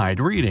outside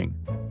reading.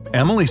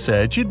 Emily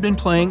said she'd been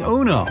playing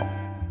Uno.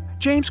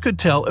 James could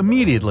tell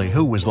immediately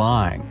who was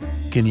lying.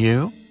 Can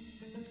you?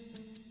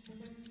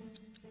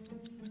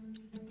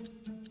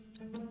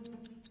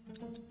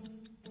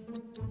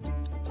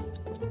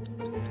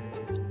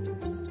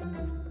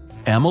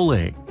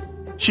 Emily.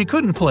 She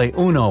couldn't play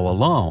Uno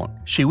alone.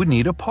 She would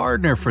need a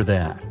partner for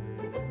that.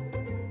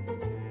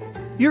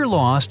 You're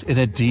lost in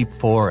a deep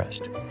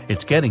forest.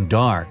 It's getting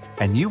dark,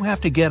 and you have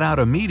to get out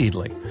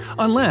immediately,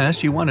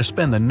 unless you want to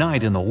spend the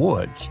night in the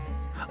woods.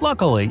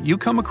 Luckily, you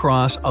come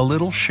across a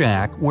little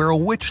shack where a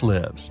witch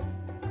lives.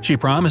 She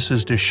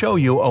promises to show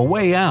you a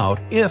way out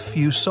if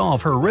you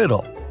solve her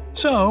riddle.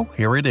 So,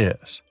 here it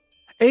is.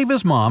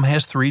 Ava's mom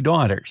has 3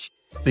 daughters.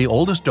 The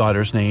oldest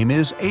daughter's name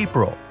is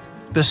April.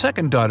 The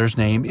second daughter's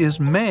name is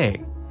May.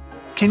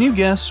 Can you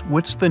guess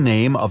what's the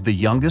name of the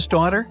youngest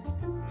daughter?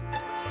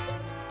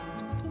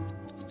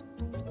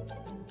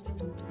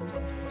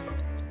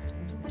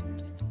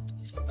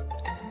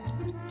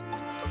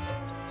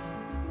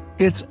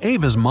 It's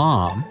Ava's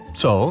mom,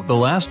 so the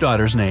last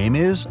daughter's name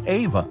is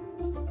Ava.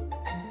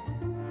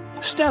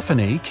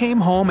 Stephanie came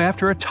home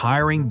after a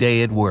tiring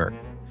day at work.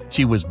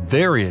 She was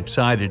very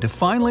excited to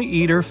finally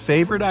eat her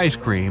favorite ice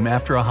cream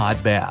after a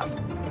hot bath.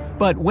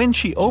 But when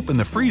she opened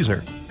the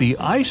freezer, the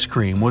ice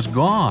cream was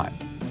gone.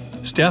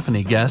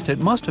 Stephanie guessed it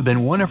must have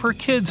been one of her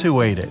kids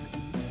who ate it.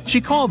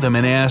 She called them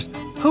and asked,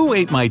 "Who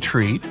ate my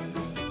treat?"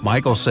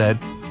 Michael said,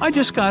 "I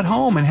just got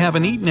home and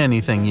haven't eaten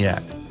anything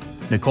yet."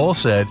 Nicole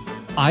said,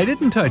 "I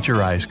didn't touch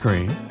your ice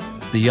cream."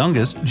 The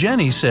youngest,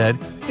 Jenny, said,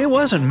 "It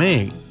wasn't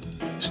me."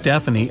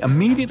 Stephanie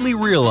immediately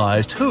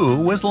realized who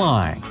was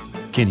lying.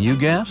 Can you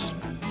guess?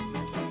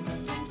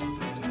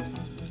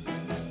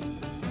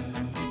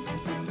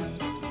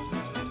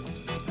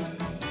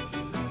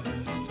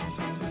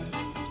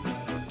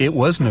 It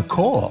was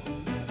Nicole.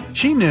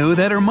 She knew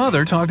that her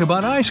mother talked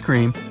about ice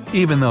cream,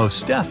 even though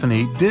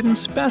Stephanie didn't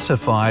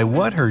specify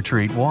what her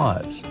treat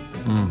was.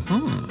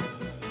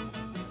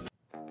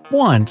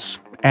 Once,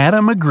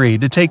 Adam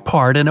agreed to take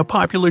part in a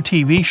popular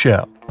TV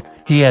show.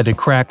 He had to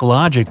crack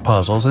logic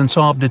puzzles and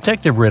solve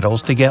detective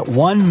riddles to get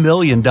 $1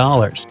 million.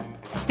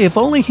 If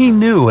only he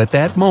knew at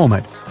that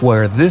moment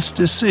where this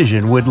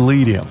decision would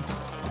lead him.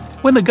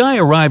 When the guy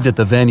arrived at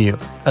the venue,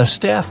 a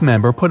staff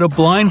member put a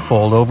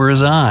blindfold over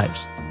his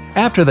eyes.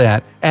 After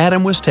that,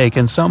 Adam was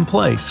taken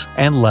someplace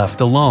and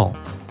left alone.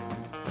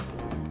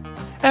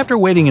 After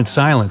waiting in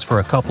silence for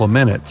a couple of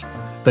minutes,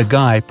 the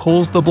guy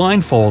pulls the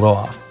blindfold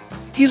off.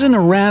 He's in a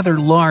rather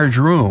large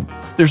room.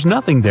 There's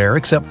nothing there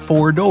except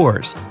 4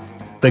 doors.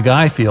 The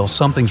guy feels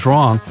something's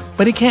wrong,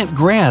 but he can't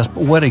grasp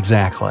what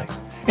exactly.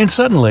 And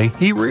suddenly,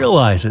 he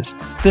realizes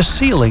the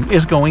ceiling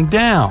is going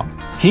down.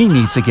 He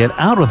needs to get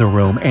out of the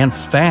room and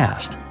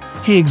fast.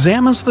 He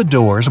examines the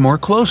doors more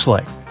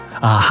closely.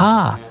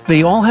 Aha!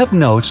 They all have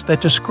notes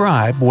that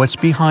describe what's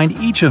behind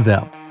each of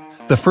them.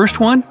 The first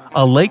one,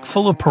 a lake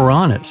full of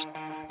piranhas.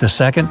 The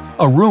second,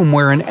 a room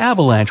where an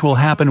avalanche will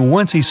happen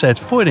once he sets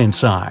foot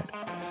inside.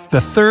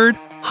 The third,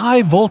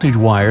 high-voltage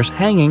wires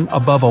hanging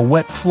above a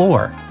wet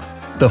floor.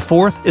 The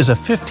fourth is a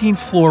 15th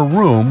floor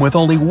room with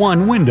only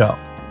 1 window.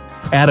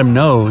 Adam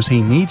knows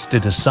he needs to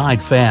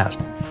decide fast.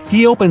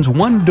 He opens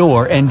one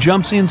door and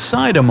jumps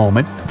inside a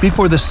moment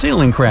before the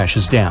ceiling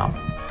crashes down.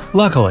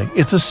 Luckily,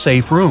 it's a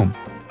safe room.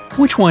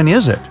 Which one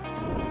is it?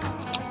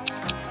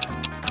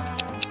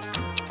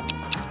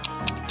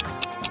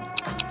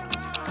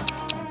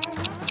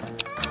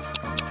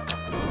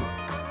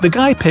 The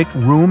guy picked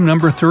room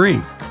number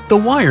 3. The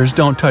wires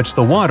don't touch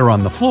the water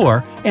on the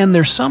floor, and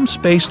there's some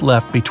space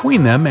left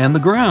between them and the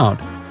ground.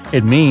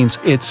 It means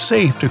it's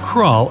safe to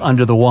crawl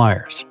under the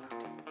wires.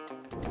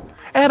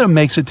 Adam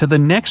makes it to the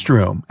next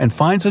room and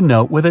finds a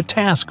note with a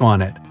task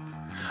on it.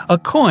 A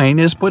coin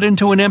is put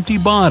into an empty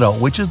bottle,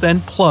 which is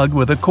then plugged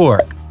with a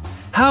cork.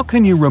 How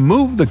can you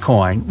remove the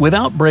coin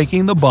without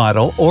breaking the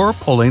bottle or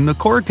pulling the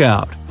cork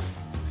out?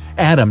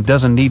 Adam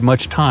doesn't need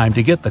much time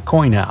to get the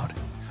coin out.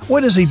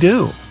 What does he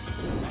do?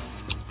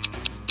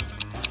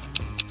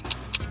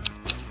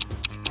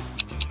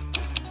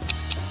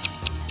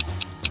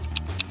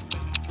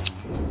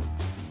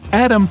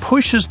 Adam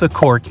pushes the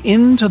cork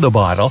into the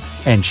bottle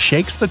and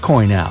shakes the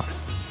coin out.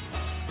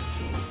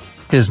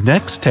 His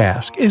next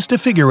task is to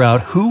figure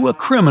out who a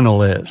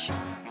criminal is.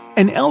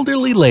 An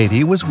elderly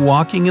lady was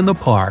walking in the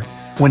park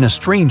when a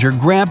stranger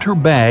grabbed her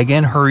bag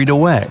and hurried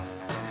away.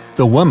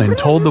 The woman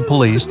told the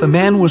police the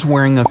man was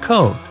wearing a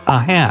coat, a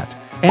hat,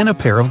 and a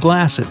pair of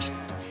glasses.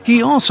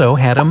 He also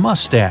had a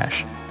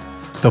mustache.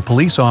 The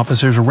police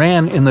officers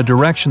ran in the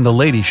direction the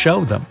lady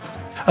showed them.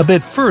 A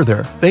bit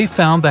further, they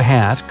found the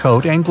hat,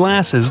 coat, and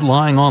glasses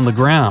lying on the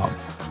ground.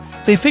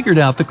 They figured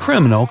out the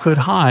criminal could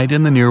hide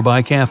in the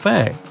nearby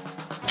cafe.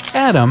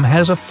 Adam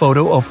has a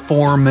photo of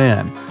 4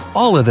 men,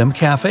 all of them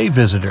cafe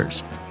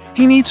visitors.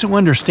 He needs to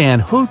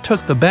understand who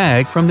took the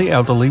bag from the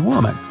elderly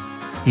woman.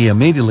 He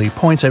immediately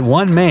points at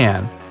one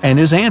man, and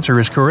his answer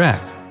is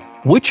correct.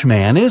 Which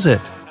man is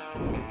it?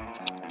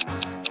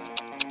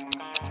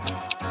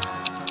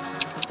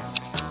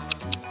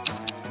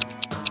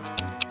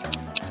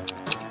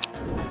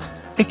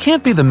 It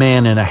can't be the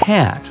man in a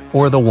hat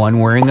or the one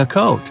wearing a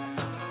coat.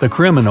 The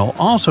criminal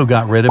also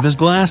got rid of his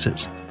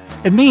glasses.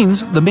 It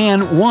means the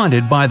man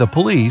wanted by the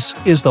police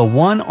is the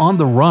one on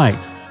the right.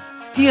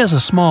 He has a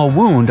small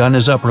wound on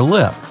his upper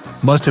lip.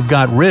 Must have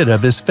got rid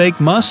of his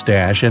fake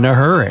mustache in a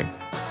hurry.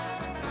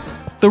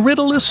 The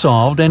riddle is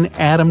solved and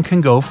Adam can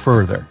go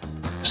further.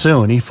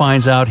 Soon he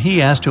finds out he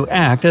has to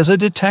act as a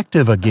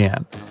detective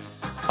again.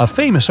 A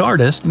famous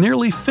artist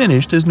nearly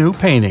finished his new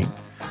painting.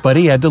 but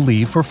he had to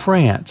leave for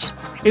France.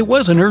 It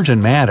was an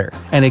urgent matter,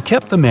 and it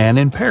kept the man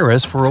in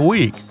Paris for a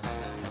week.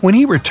 When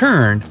he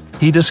returned,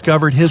 he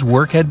discovered his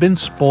work had been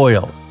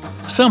spoiled.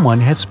 Someone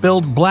had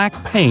spilled black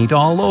paint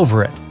all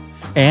over it,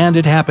 and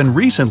it happened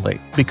recently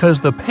because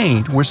the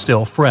paint was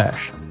still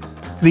fresh.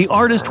 The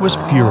artist was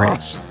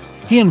furious.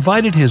 He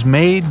invited his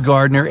maid,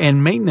 gardener,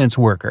 and maintenance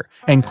worker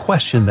and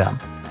questioned them.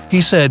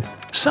 He said,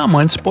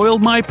 "Someone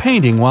spoiled my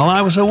painting while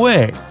I was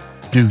away.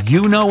 Do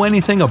you know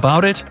anything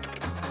about it?"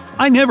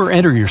 "I never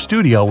enter your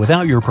studio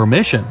without your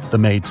permission," the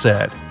maid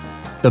said.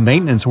 The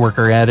maintenance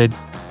worker added,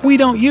 "We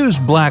don't use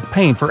black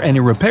paint for any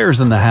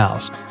repairs in the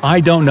house. I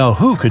don't know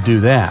who could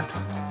do that."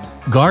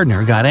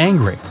 Gardener got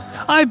angry.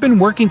 "I've been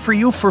working for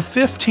you for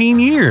 15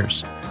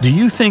 years. Do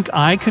you think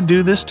I could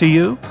do this to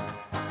you?"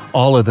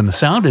 All of them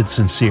sounded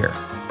sincere,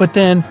 but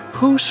then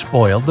who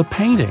spoiled the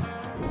painting?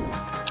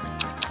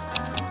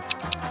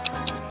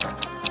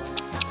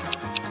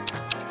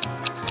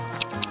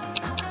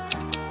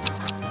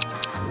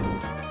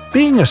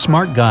 Being a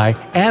smart guy,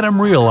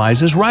 Adam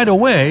realizes right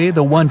away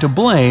the one to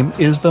blame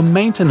is the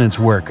maintenance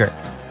worker.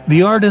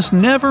 The artist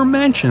never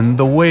mentioned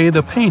the way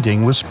the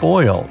painting was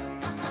spoiled.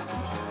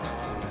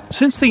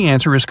 Since the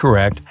answer is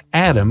correct,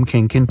 Adam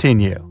can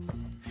continue.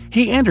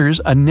 He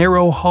enters a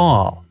narrow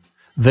hall.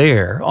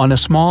 There, on a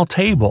small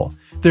table,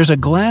 there's a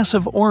glass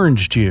of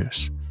orange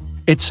juice.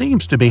 It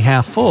seems to be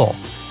half full,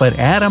 but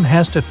Adam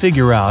has to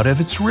figure out if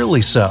it's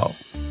really so.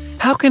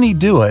 How can he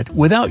do it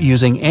without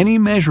using any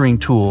measuring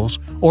tools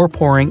or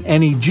pouring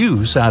any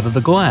juice out of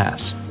the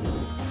glass?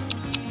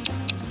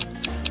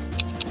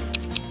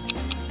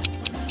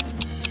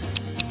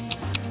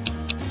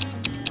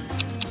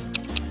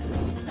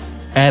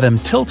 Adam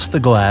tilts the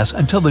glass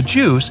until the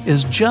juice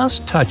is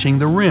just touching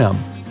the rim.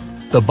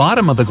 The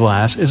bottom of the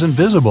glass isn't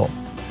visible,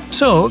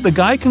 so the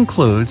guy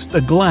concludes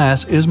the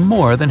glass is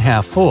more than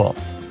half full.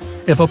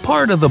 If a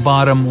part of the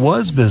bottom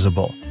was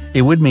visible,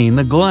 it would mean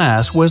the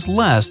glass was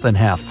less than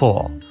half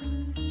full.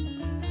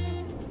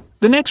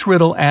 The next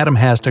riddle Adam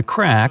has to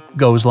crack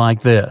goes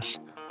like this.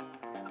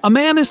 A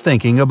man is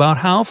thinking about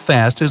how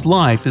fast his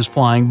life is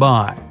flying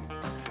by.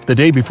 The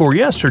day before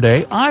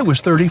yesterday, I was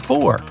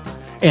 34,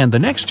 and the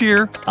next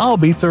year, I'll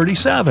be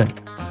 37.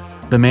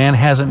 The man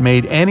hasn't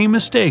made any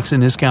mistakes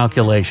in his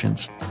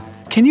calculations.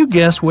 Can you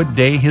guess what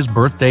day his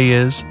birthday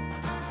is?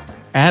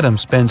 Adam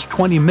spends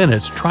 20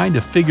 minutes trying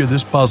to figure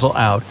this puzzle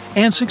out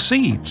and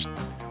succeeds.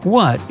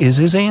 What is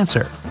his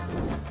answer?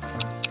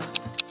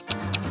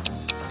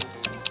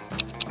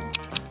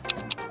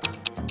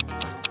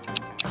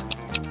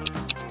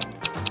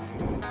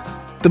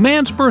 The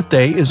man's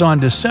birthday is on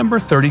December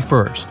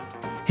 31st.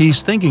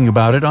 He's thinking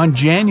about it on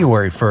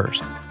January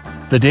 1st.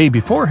 The day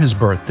before his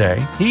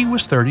birthday, he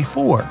was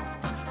 34.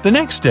 The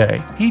next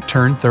day, he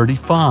turned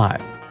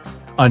 35.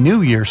 A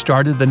new year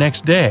started the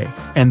next day,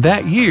 and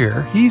that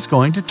year he's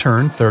going to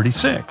turn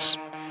 36.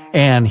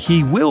 And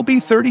he will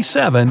be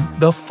 37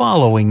 the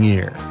following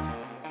year.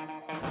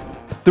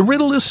 The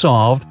riddle is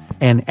solved,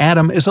 and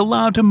Adam is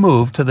allowed to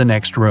move to the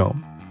next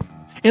room.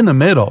 In the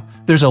middle,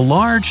 there's a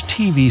large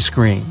TV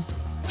screen.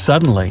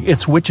 Suddenly,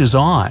 it switches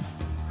on.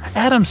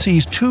 Adam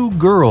sees two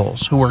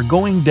girls who are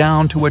going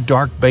down to a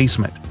dark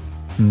basement.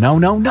 "No,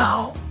 no,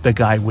 no," the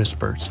guy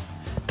whispers.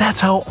 "That's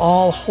how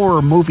all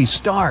horror movies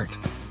start."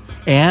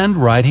 And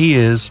right he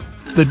is.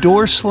 The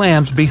door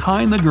slams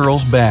behind the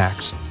girls'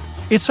 backs.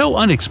 It's so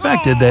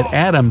unexpected that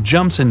Adam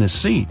jumps in his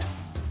seat.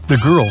 The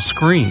girls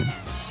scream.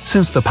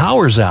 Since the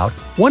power's out,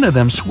 one of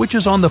them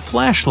switches on the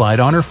flashlight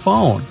on her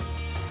phone.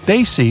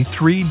 They see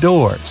 3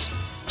 doors.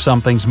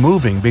 Something's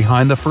moving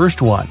behind the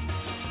first one.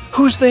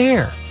 "Who's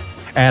there?"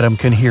 Adam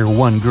can hear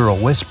one girl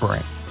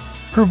whispering.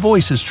 Her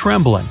voice is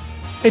trembling.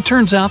 It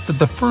turns out that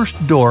the first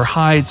door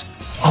hides,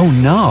 oh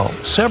no,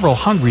 several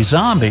hungry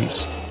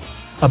zombies.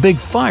 A big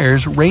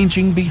fire's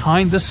raging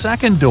behind the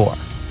second door.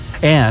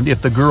 And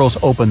if the girls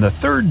open the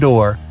third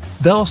door,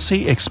 they'll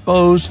see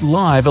exposed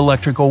live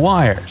electrical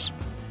wires.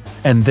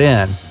 And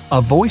then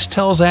a voice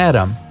tells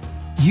Adam,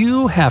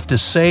 "You have to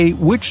say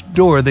which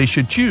door they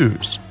should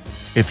choose.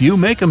 If you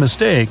make a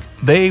mistake,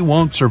 they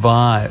won't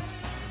survive."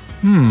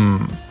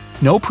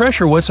 No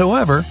pressure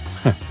whatsoever.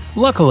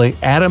 Luckily,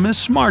 Adam is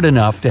smart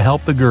enough to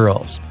help the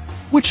girls.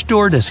 Which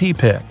door does he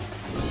pick?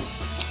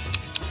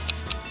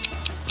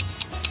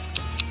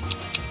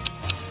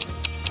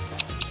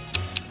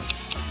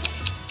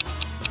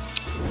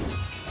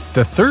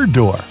 The third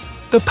door.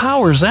 The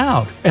power's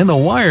out, and the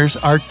wires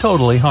are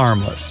totally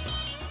harmless.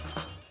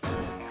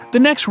 The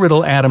next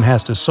riddle Adam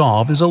has to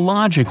solve is a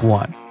logic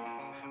one.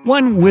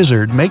 One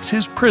wizard makes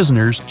his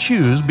prisoners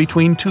choose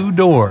between 2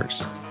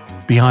 doors.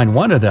 Behind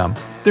one of them,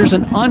 there's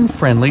an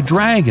unfriendly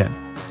dragon.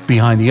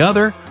 Behind the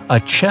other, a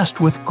chest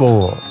with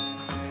gold.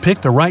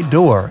 Pick the right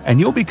door and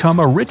you'll become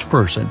a rich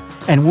person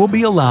and will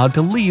be allowed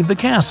to leave the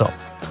castle.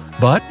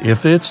 But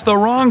if it's the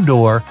wrong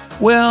door,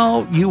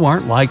 well, you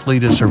aren't likely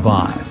to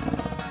survive.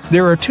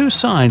 There are 2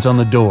 signs on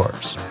the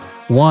doors.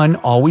 One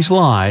always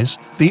lies,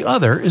 the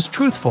other is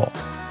truthful.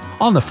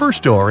 On the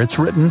first door it's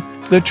written,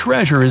 "The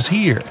treasure is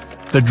here.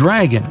 The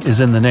dragon is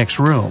in the next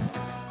room."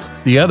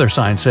 The other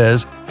sign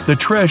says, The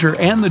treasure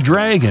and the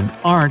dragon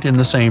aren't in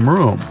the same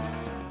room.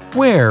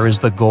 Where is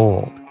the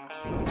gold?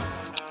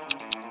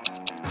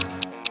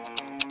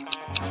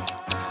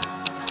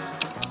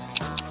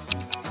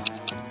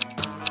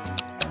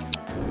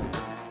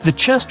 The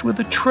chest with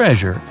the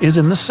treasure is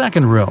in the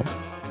second room.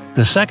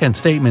 The second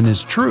statement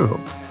is true,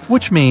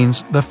 which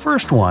means the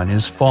first one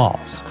is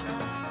false.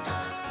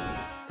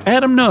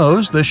 Adam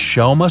knows the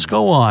show must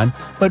go on,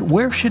 but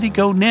where should he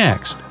go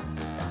next?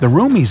 The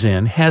room he's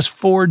in has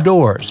 4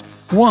 doors,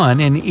 one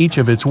in each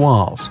of its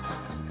walls.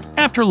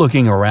 After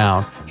looking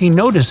around, he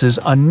notices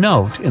a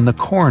note in the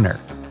corner.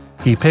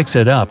 He picks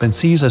it up and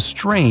sees a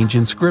strange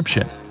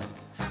inscription.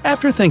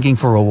 After thinking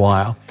for a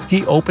while,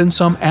 he opens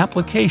some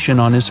application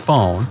on his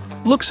phone,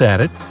 looks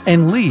at it,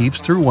 and leaves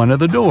through one of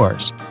the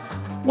doors.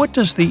 What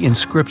does the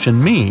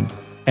inscription mean,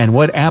 and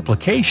what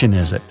application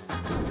is it?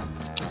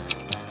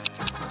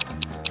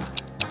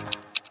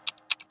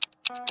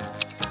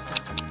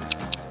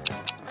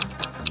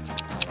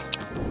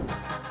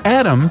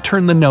 Adam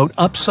turned the note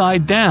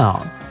upside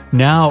down.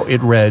 Now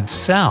it read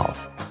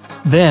south.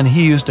 Then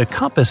he used a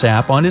compass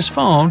app on his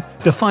phone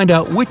to find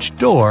out which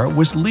door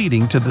was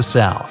leading to the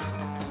south.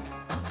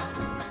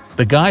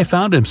 The guy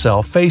found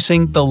himself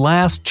facing the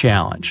last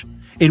challenge.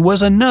 It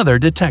was another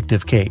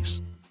detective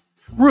case.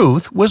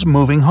 Ruth was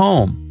moving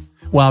home.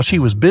 While she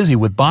was busy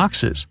with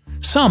boxes,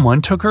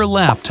 someone took her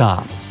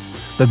laptop.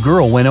 The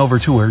girl went over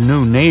to her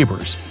new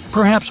neighbors.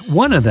 Perhaps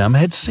one of them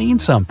had seen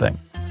something.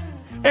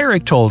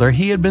 Eric told her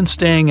he had been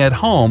staying at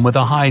home with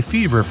a high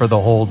fever for the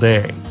whole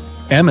day.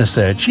 Emma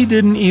said she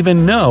didn't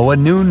even know a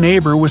new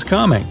neighbor was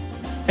coming.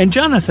 And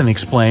Jonathan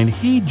explained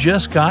he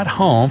just got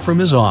home from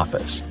his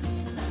office.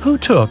 Who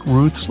took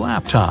Ruth's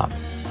laptop?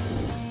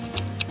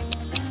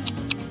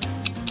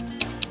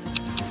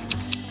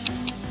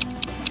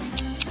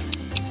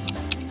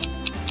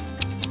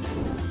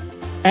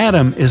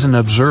 Adam is an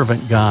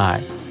observant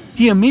guy.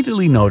 He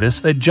immediately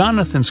noticed that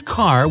Jonathan's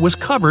car was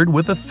covered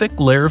with a thick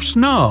layer of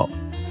snow.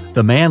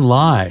 The man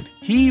lied.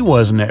 He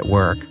wasn't at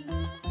work.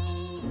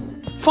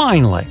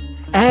 Finally,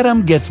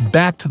 Adam gets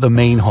back to the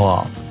main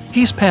hall.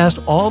 He's passed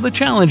all the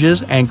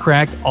challenges and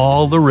cracked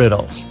all the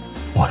riddles.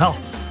 Well,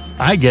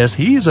 I guess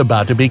he's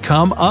about to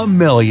become a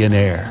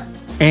millionaire.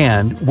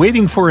 And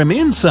waiting for him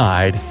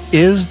inside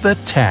is the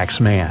tax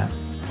man.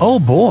 Oh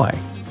boy!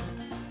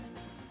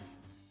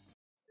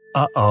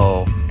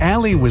 Uh-oh,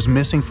 Allie was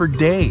missing for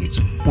days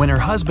when her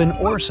husband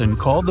Orson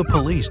called the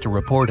police to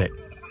report it.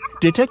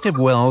 Detective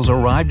Wells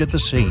arrived at the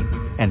scene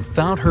and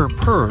found her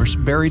purse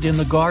buried in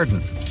the garden.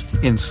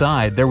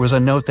 Inside, there was a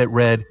note that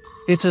read,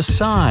 "It's a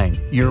sign,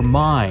 you're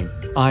mine.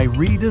 I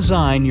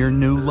redesign your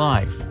new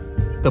life."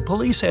 The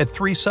police had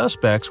 3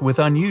 suspects with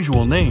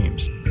unusual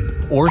names: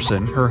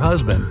 Orson, her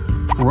husband,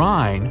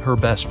 Ryan, her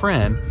best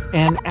friend,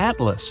 and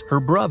Atlas, her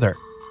brother.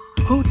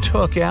 Who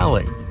took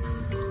Allie?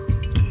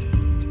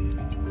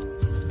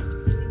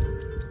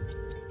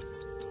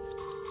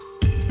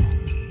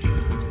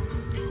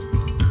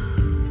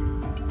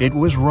 It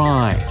was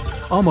Ryan.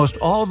 Almost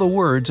all the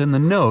words in the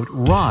note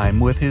rhyme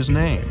with his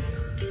name.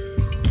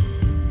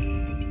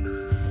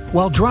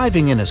 While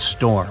driving in a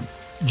storm,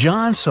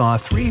 John saw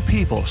 3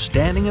 people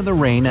standing in the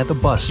rain at the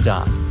bus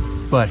stop.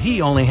 But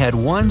he only had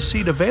 1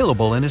 seat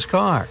available in his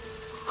car.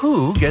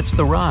 Who gets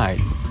the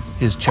ride?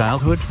 His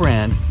childhood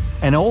friend,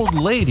 an old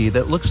lady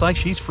that looks like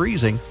she's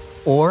freezing,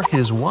 or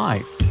his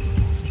wife?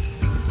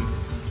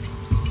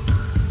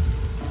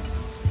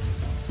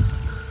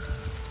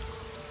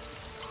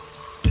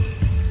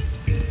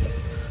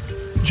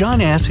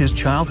 John asked his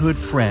childhood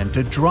friend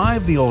to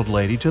drive the old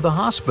lady to the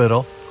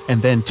hospital and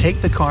then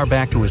take the car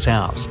back to his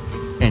house,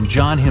 and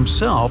John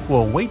himself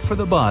will wait for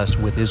the bus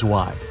with his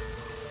wife.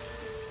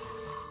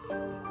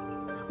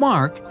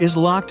 Mark is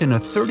locked in a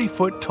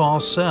 30-foot-tall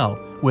cell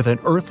with an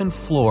earthen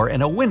floor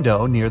and a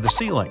window near the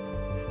ceiling.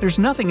 There's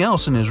nothing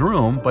else in his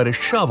room but a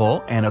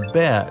shovel and a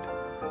bed.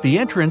 The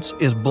entrance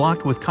is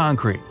blocked with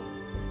concrete.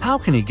 How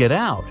can he get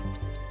out?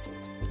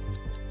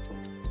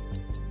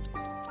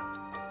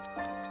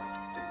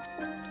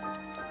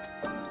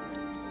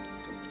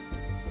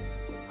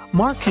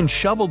 Mark can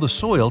shovel the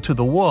soil to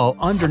the wall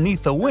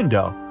underneath the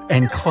window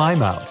and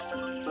climb out.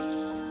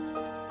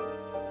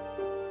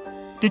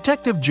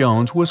 Detective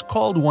Jones was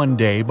called one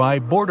day by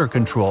Border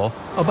Control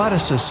about a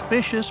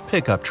suspicious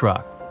pickup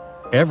truck.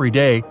 Every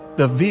day,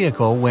 the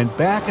vehicle went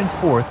back and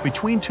forth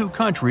between 2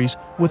 countries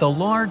with a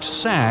large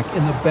sack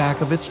in the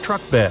back of its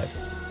truck bed.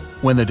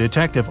 When the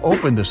detective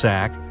opened the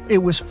sack, it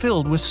was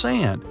filled with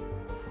sand.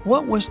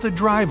 What was the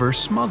driver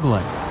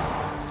smuggling?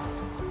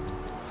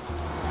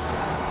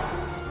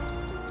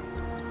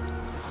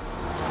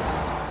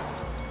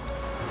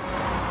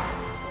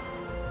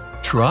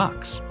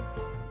 Trucks.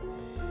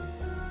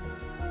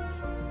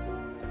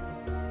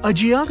 A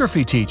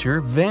geography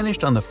teacher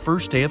vanished on the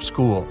first day of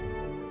school.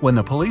 When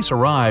the police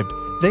arrived,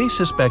 they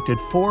suspected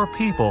 4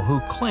 people who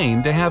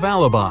claimed to have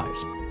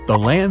alibis. The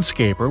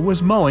landscaper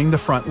was mowing the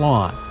front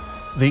lawn.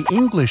 The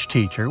English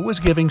teacher was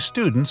giving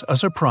students a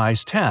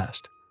surprise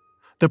test.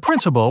 The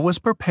principal was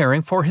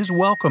preparing for his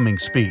welcoming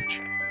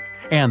speech.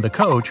 and the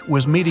coach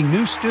was meeting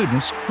new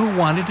students who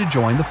wanted to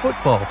join the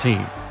football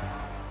team.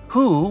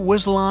 Who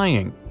was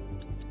lying?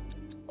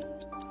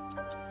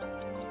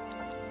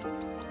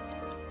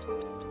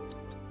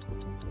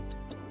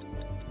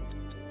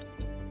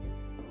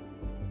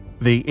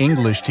 The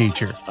English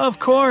teacher, of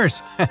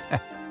course!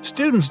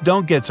 Students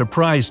don't get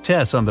surprise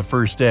tests on the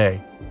first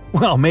day.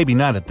 Well, maybe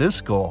not at this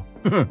school.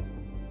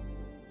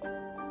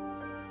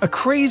 A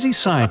crazy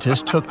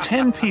scientist took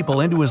 10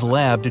 people into his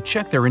lab to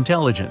check their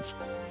intelligence.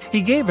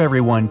 He gave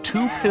everyone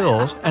 2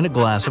 pills and a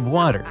glass of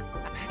water.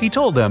 He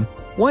told them,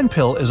 one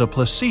pill is a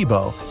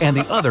placebo and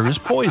the other is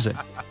poison.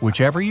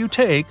 Whichever you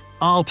take,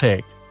 I'll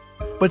take.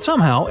 But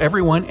somehow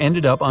everyone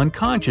ended up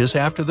unconscious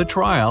after the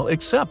trial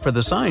except for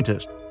the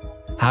scientist.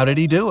 How did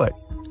he do it?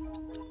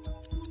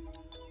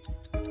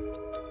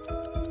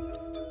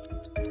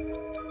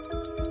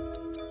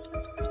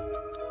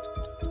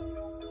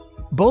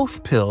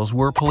 Both pills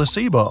were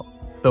placebo.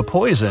 The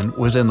poison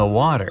was in the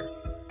water.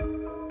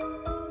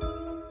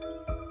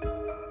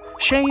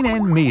 Shane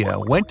and Mia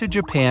went to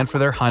Japan for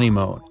their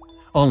honeymoon.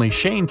 Only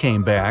Shane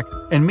came back,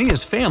 and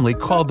Mia's family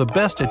called the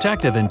best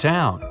detective in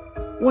town.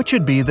 What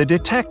should be the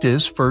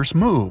detective's first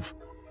move?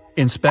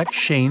 Inspect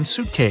Shane's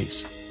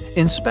suitcase.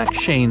 Inspect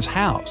Shane's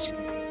house.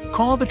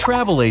 Call the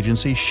travel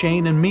agency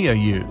Shane and Mia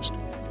used.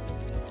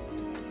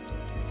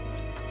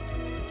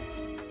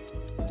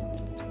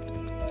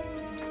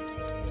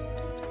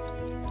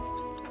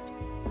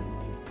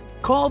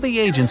 Call the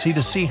agency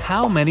to see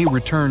how many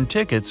return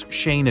tickets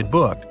Shane had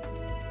booked.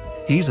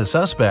 He's a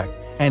suspect,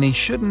 and he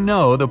shouldn't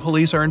know the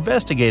police are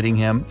investigating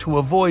him to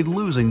avoid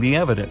losing the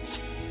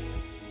evidence.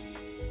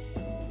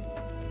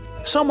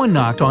 Someone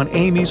knocked on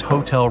Amy's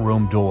hotel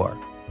room door.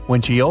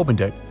 When she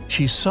opened it,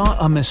 she saw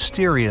a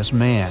mysterious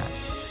man.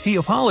 He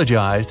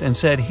apologized and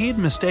said he'd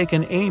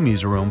mistaken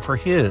Amy's room for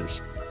his.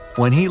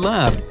 When he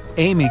left,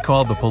 Amy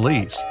called the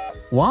police.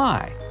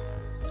 Why?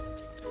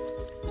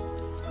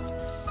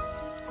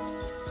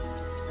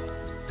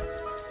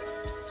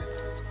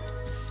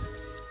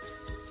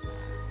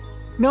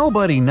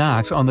 Nobody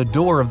knocks on the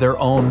door of their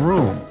own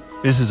room.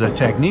 This is a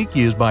technique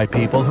used by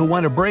people who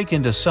want to break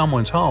into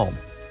someone's home.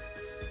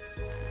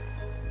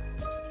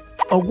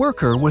 A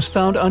worker was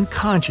found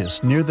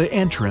unconscious near the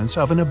entrance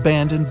of an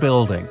abandoned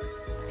building.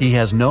 He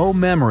has no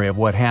memory of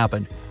what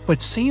happened,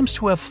 but seems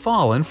to have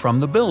fallen from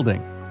the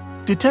building.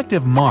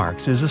 Detective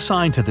Marks is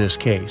assigned to this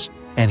case,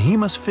 and he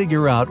must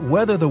figure out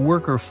whether the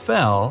worker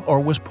fell or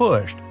was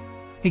pushed.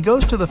 He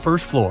goes to the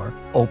first floor,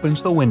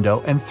 opens the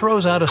window, and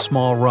throws out a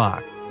small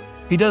rock.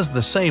 He does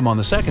the same on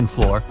the second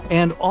floor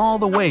and all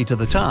the way to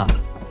the top.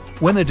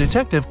 When the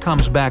detective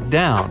comes back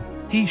down,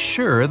 he's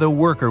sure the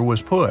worker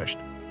was pushed.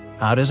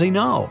 How does he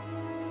know?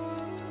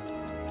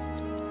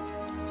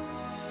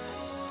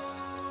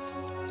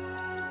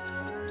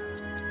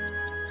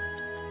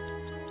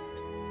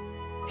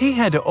 He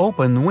had to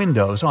open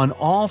windows on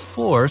all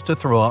floors to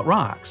throw out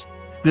rocks.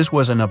 This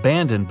was an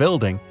abandoned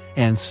building,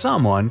 and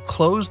someone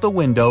closed the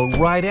window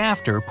right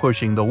after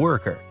pushing the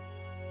worker.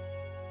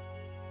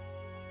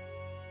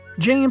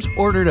 James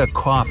ordered a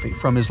coffee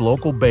from his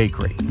local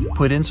bakery,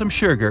 put in some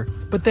sugar,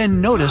 but then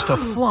noticed a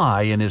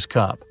fly in his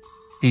cup.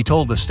 He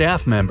told the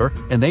staff member,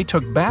 and they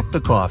took back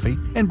the coffee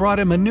and brought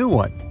him a new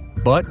one.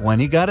 But when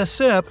he got a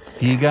sip,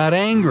 he got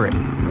angry.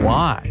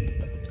 Why?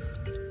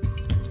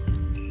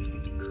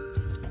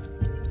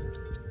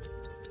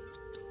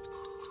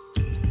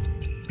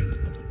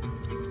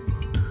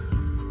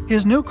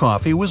 His new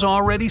coffee was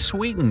already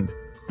sweetened.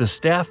 The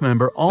staff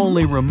member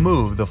only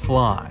removed the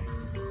fly.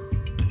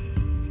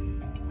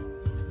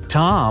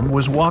 Tom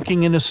was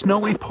walking in a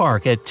snowy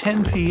park at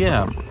 10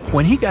 p.m.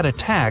 when he got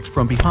attacked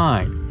from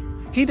behind.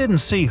 He didn't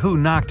see who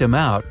knocked him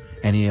out,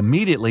 and he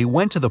immediately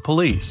went to the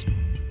police.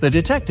 The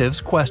detectives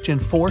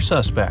questioned 4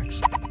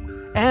 suspects.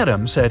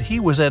 Adam said he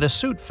was at a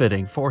suit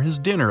fitting for his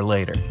dinner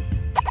later.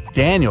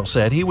 Daniel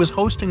said he was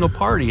hosting a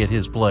party at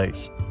his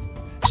place.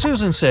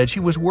 Susan said she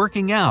was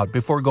working out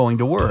before going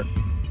to work.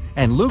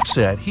 And Luke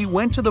said he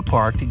went to the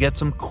park to get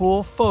some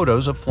cool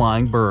photos of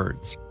flying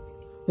birds.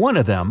 One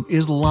of them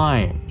is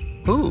lying.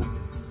 Who?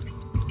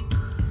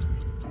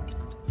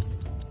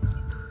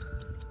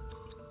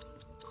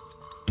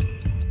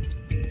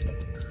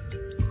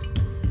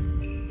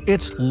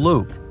 It's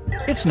Luke.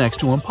 It's next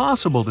to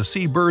impossible to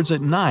see birds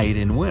at night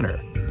in winter.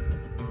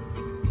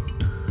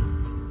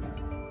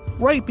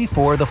 Right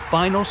before the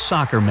final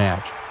soccer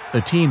match, the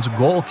team's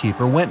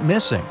goalkeeper went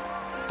missing.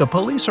 The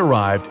police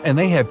arrived and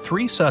they had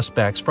 3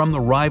 suspects from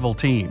the rival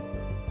team.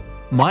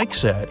 Mike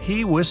said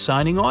he was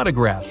signing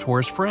autographs for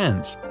his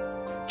friends.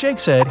 Jake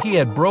said he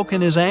had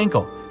broken his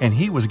ankle and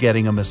he was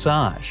getting a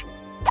massage.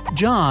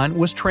 John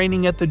was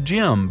training at the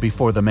gym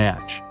before the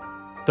match.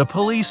 The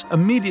police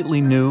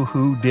immediately knew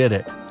who did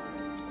it.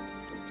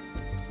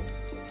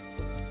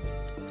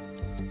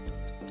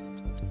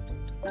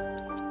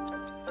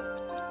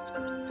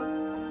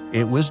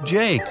 It was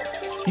Jake.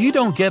 You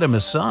don't get a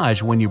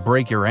massage when you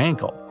break your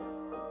ankle.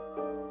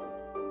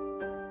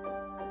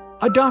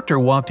 A doctor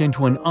walked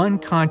into an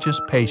unconscious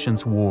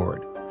patient's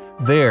ward.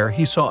 There,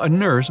 he saw a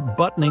nurse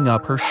buttoning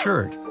up her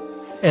shirt.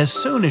 As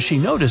soon as she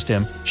noticed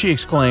him, she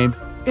exclaimed,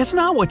 "It's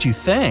not what you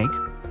think!"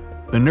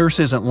 The nurse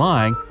isn't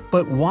lying,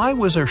 but why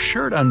was her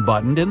shirt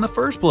unbuttoned in the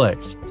first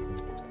place?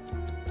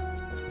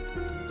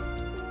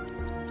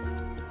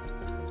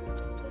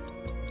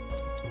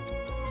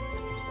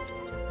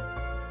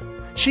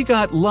 She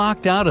got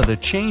locked out of the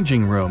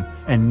changing room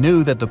and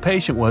knew that the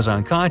patient was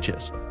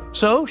unconscious,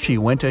 so she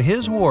went to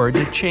his ward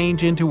to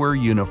change into her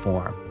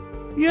uniform.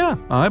 Yeah,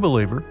 I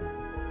believe her.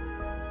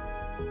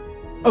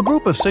 A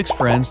group of 6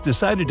 friends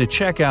decided to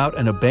check out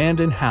an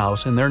abandoned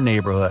house in their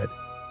neighborhood.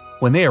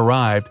 When they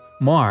arrived,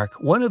 Mark,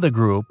 one of the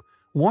group,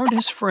 warned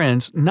his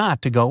friends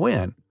not to go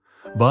in.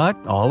 But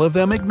all of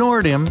them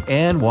ignored him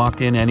and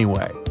walked in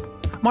anyway.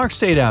 Mark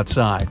stayed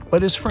outside,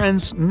 but his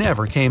friends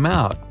never came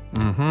out.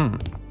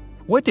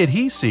 What did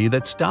he see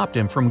that stopped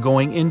him from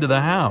going into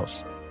the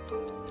house?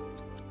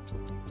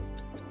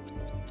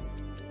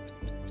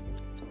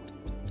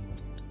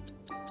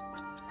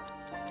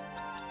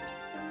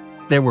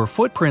 There were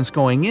footprints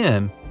going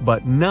in,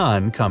 but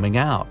none coming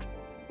out.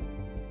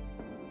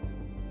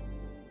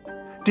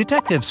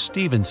 Detective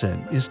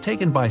Stevenson is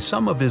taken by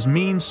some of his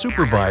mean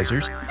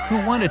supervisors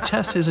who want to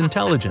test his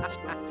intelligence.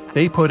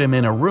 They put him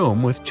in a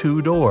room with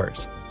 2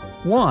 doors.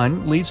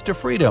 One leads to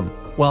freedom,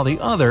 while the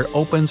other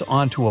opens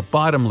onto a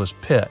bottomless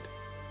pit.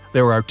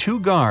 There are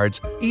 2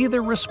 guards,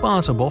 either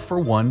responsible for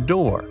one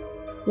door.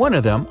 One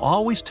of them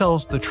always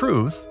tells the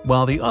truth,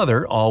 while the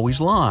other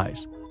always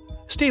lies.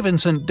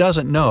 Stevenson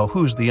doesn't know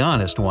who's the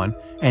honest one,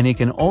 and he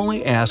can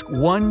only ask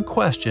one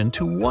question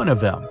to one of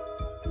them.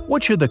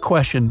 What should the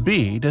question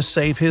be to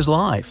save his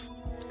life?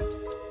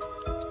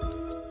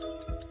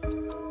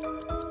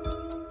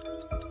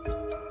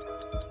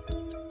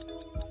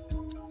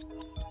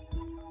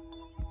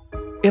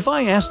 If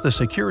I ask the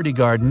security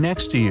guard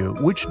next to you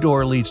which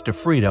door leads to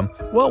freedom,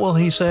 what will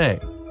he say?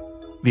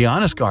 The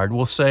honest guard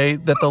will say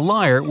that the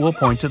liar will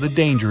point to the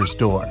dangerous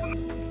door.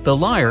 The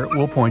liar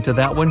will point to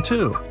that one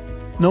too.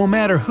 No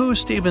matter who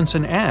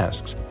Stevenson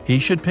asks, he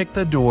should pick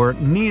the door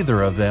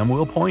neither of them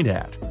will point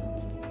at.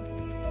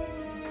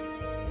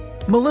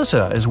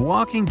 Melissa is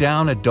walking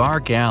down a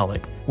dark alley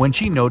when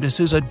she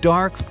notices a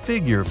dark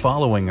figure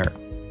following her.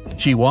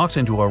 She walks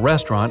into a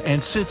restaurant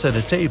and sits at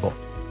a table.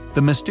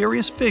 The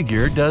mysterious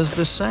figure does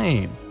the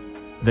same.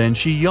 Then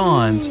she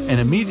yawns and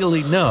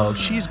immediately knows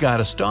she's got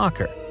a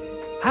stalker.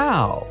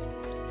 How?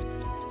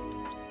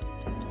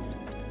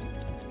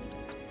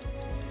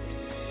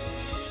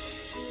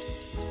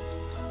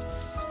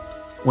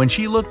 When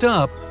she looked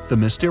up, the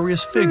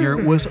mysterious figure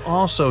was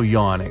also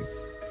yawning.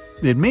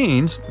 It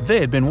means they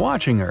had been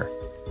watching her.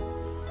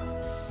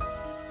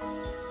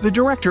 The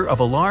director of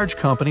a large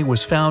company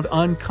was found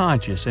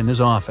unconscious in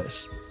his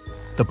office.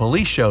 The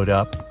police showed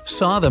up,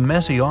 saw the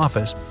messy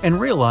office, and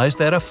realized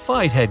that a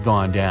fight had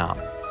gone down.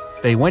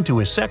 They went to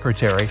his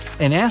secretary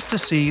and asked to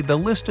see the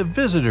list of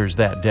visitors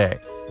that day.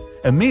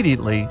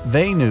 Immediately,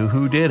 they knew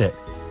who did it.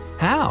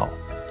 How?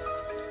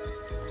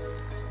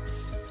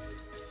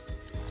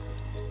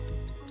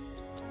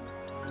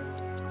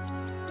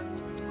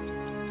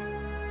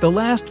 The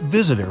last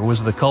visitor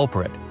was the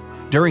culprit.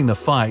 During the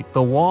fight,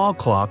 the wall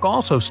clock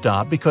also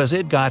stopped because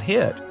it got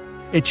hit.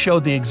 It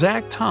showed the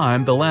exact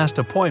time the last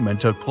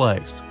appointment took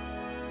place.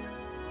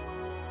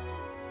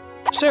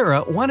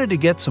 Sarah wanted to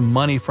get some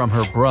money from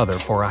her brother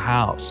for a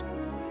house.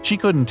 She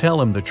couldn't tell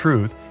him the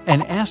truth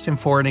and asked him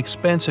for an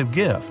expensive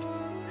gift.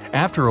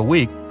 After a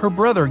week, her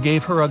brother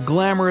gave her a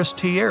glamorous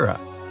tiara.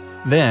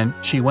 Then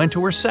she went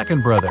to her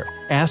second brother,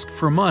 asked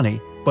for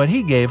money, but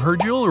he gave her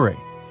jewelry.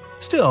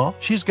 Still,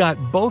 she's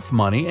got both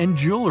money and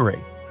jewelry.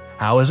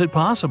 How is it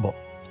possible?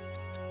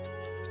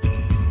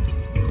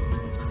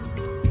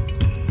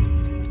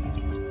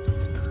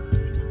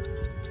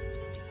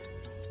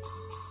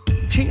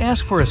 She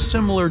asked for a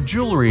similar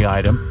jewelry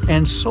item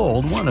and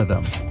sold one of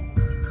them.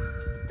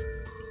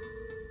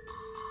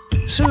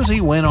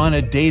 Susie went on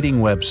a dating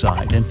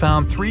website and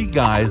found 3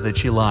 guys that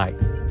she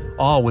liked,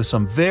 all with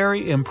some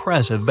very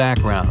impressive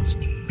backgrounds.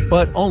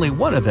 But only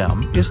one of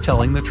them is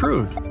telling the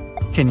truth.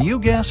 Can you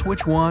guess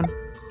which one?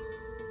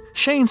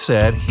 Shane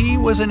said he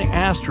was an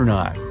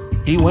astronaut.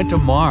 He went to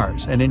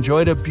Mars and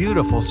enjoyed a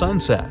beautiful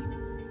sunset.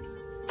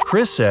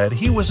 Chris said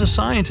he was a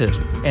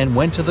scientist and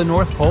went to the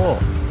North Pole.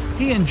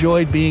 He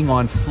enjoyed being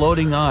on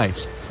floating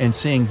ice and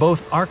seeing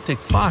both Arctic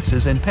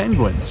foxes and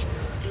penguins.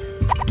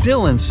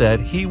 Dylan said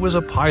he was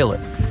a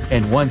pilot,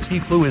 and once he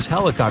flew his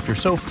helicopter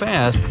so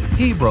fast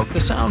he broke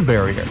the sound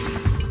barrier.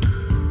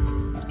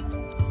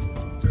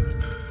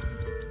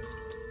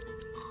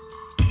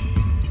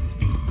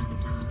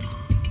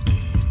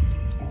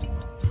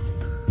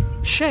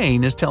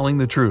 Shane is telling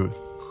the truth.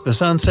 The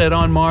sunset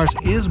on Mars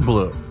is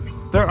blue.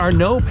 There are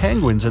no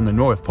penguins in the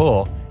North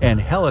Pole,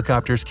 and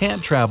helicopters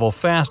can't travel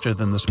faster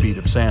than the speed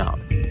of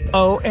sound.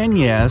 Oh, and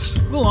yes,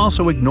 we'll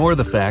also ignore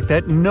the fact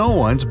that no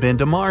one's been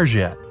to Mars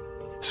yet.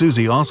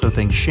 Susie also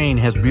thinks Shane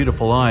has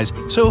beautiful eyes,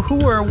 so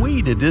who are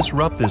we to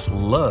disrupt this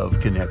love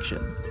connection?